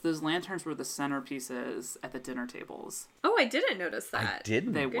noticed this. Those lanterns were the centerpieces at the dinner tables. Oh, I didn't notice that.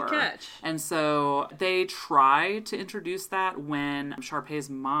 Didn't They Good were. catch. And so they tried to introduce that when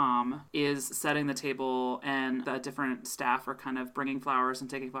Sharpay's mom is setting the table and the different staff are kind of bringing flowers and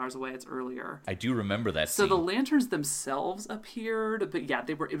taking flowers away. It's earlier. I do remember that So scene. the lanterns themselves appeared, but yeah,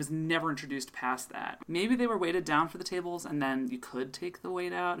 it was never introduced past that. Maybe they were weighted down for the tables and then you could take the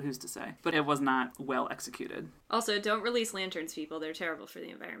weight out. Who's to say? But it was not well executed. Also, don't release lanterns, people. They're terrible for the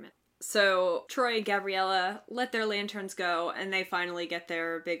environment. So Troy and Gabriella let their lanterns go, and they finally get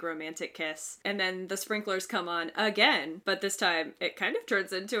their big romantic kiss. And then the sprinklers come on again, but this time it kind of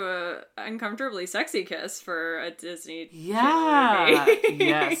turns into a uncomfortably sexy kiss for a Disney Channel Yeah. movie.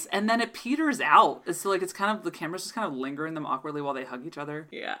 Yes. And then it peters out. It's like it's kind of the camera's just kind of lingering them awkwardly while they hug each other.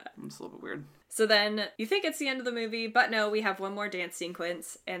 Yeah. It's a little bit weird. So then you think it's the end of the movie, but no, we have one more dance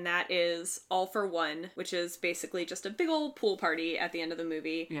sequence, and that is All for One, which is basically just a big old pool party at the end of the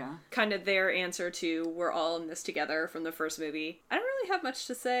movie. Yeah. Kind of their answer to We're All in This Together from the first movie. I don't really have much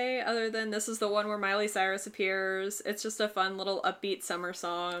to say other than this is the one where Miley Cyrus appears. It's just a fun little upbeat summer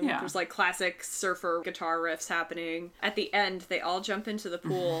song. Yeah. There's like classic surfer guitar riffs happening. At the end, they all jump into the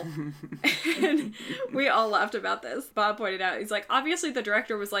pool. And we all laughed about this. Bob pointed out, he's like, obviously the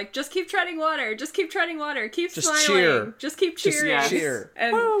director was like, just keep treading water, just keep treading water, keep Just smiling, cheer. just keep Just cheering. cheer.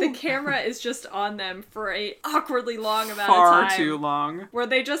 And Woo. the camera is just on them for a awkwardly long amount Far of time. too long. Where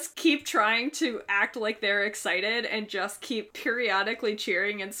they just keep trying to act like they're excited and just keep periodically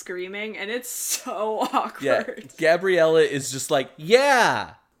cheering and screaming, and it's so awkward. Yeah, Gabriella is just like,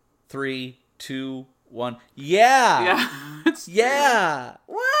 yeah. 3, 2, 1. Yeah. Yeah. It's Yeah.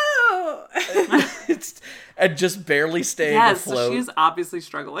 Whoa! And just barely staying Yes, afloat. she's obviously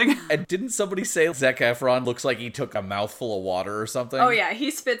struggling. And didn't somebody say Zac Efron looks like he took a mouthful of water or something? Oh yeah,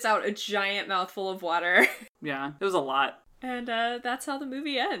 he spits out a giant mouthful of water. Yeah, it was a lot. And that's how the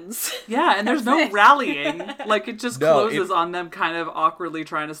movie ends. Yeah, and there's no rallying. Like, it just No, closes on them kind of awkwardly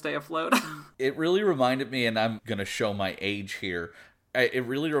trying to stay afloat. It really reminded me, and I'm going to show my age here. It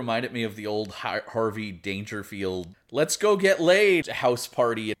really reminded me of the old Harvey Dangerfield, let's go get laid house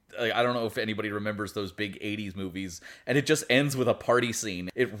party. I don't know if anybody remembers those big 80s movies, and it just ends with a party scene.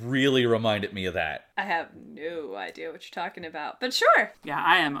 It really reminded me of that. I have no idea what you're talking about, but sure. Yeah,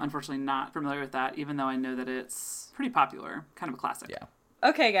 I am unfortunately not familiar with that, even though I know that it's pretty popular. Kind of a classic. Yeah.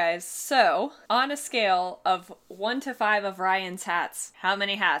 Okay, guys, so on a scale of 1 to 5 of Ryan's hats, how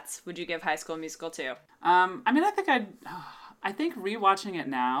many hats would you give High School Musical to? I mean, I think rewatching it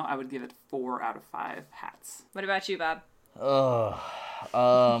now, I would give it 4 out of 5 hats. What about you, Bob?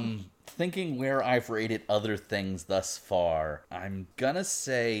 Thinking where I've rated other things thus far, I'm gonna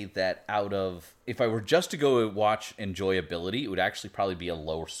say that if I were just to go watch enjoyability, it would actually probably be a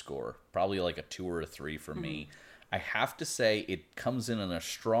lower score. Probably like a 2 or a 3 for me. I have to say it comes in a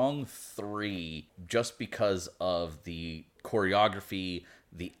strong 3 just because of the choreography,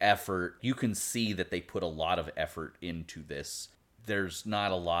 the effort. You can see that they put a lot of effort into this. There's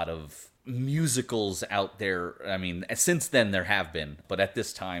not a lot of musicals out there. I mean, since then there have been, but at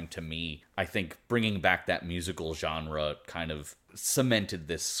this time, to me, I think bringing back that musical genre kind of cemented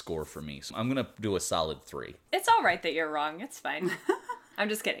this score for me. So I'm gonna do a solid 3. It's all right that you're wrong. It's fine. I'm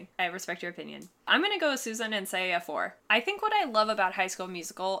just kidding. I respect your opinion. I'm going to go with Susan and say a 4. I think what I love about High School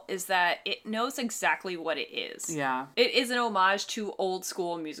Musical is that it knows exactly what it is. Yeah. It is an homage to old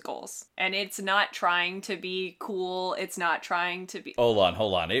school musicals. And it's not trying to be cool. It's not trying to be... Hold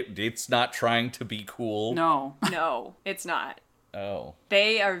on. It's not trying to be cool. No. No, it's not. Oh.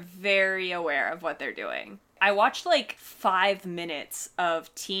 They are very aware of what they're doing. I watched like 5 minutes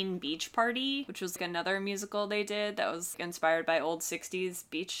of Teen Beach Party, which was another musical they did that was inspired by old 60s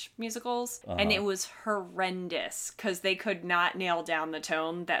beach musicals. And it was horrendous because they could not nail down the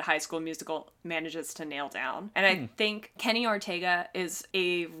tone that High School Musical manages to nail down. And I think Kenny Ortega is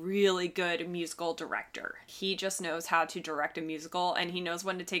a really good musical director. He just knows how to direct a musical, and he knows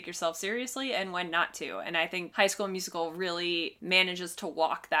when to take yourself seriously and when not to. And I think High School Musical really manages to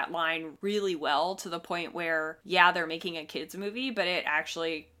walk that line really well to the point where, yeah, they're making a kids movie, but it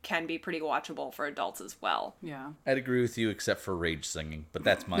actually can be pretty watchable for adults as well. Yeah. I'd agree with you except for rage singing, but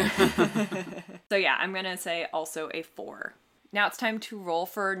that's my opinion. So yeah, I'm gonna say also a 4. Now it's time to roll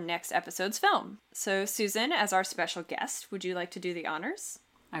for next episode's film. So, Susan, as our special guest, would you like to do the honors?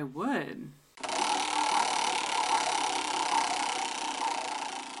 I would.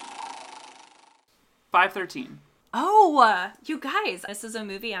 $513. Oh, you guys, this is a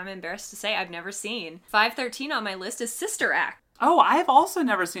movie I'm embarrassed to say I've never seen. 513 on my list is Sister Act. Oh, I've also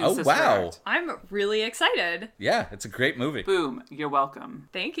never seen Sister wow. Act. I'm really excited. Yeah, it's a great movie. Boom. You're welcome.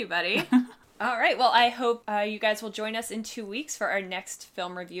 Thank you, buddy. All right, well, I hope you guys will join us in 2 weeks for our next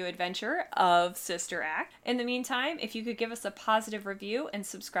film review adventure of Sister Act. In the meantime, if you could give us a positive review and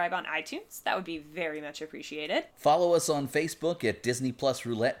subscribe on iTunes, that would be very much appreciated. Follow us on Facebook at Disney Plus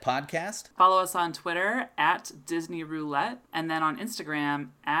Roulette Podcast. Follow us on Twitter at Disney Roulette, and then on Instagram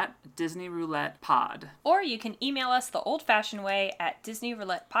at Disney Roulette Pod. Or you can email us the old-fashioned way at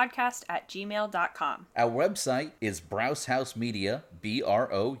DisneyRoulettePodcast@gmail.com. Our website is Browse House Media,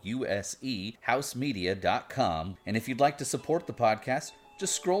 Brouse, housemedia.com. And if you'd like to support the podcast,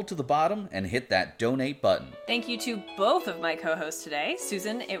 just scroll to the bottom and hit that donate button. Thank you to both of my co-hosts today.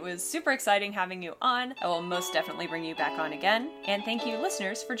 Susan, it was super exciting having you on. I will most definitely bring you back on again. And thank you,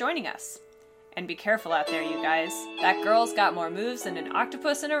 listeners, for joining us. And be careful out there, you guys. That girl's got more moves than an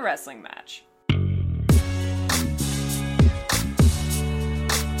octopus in a wrestling match.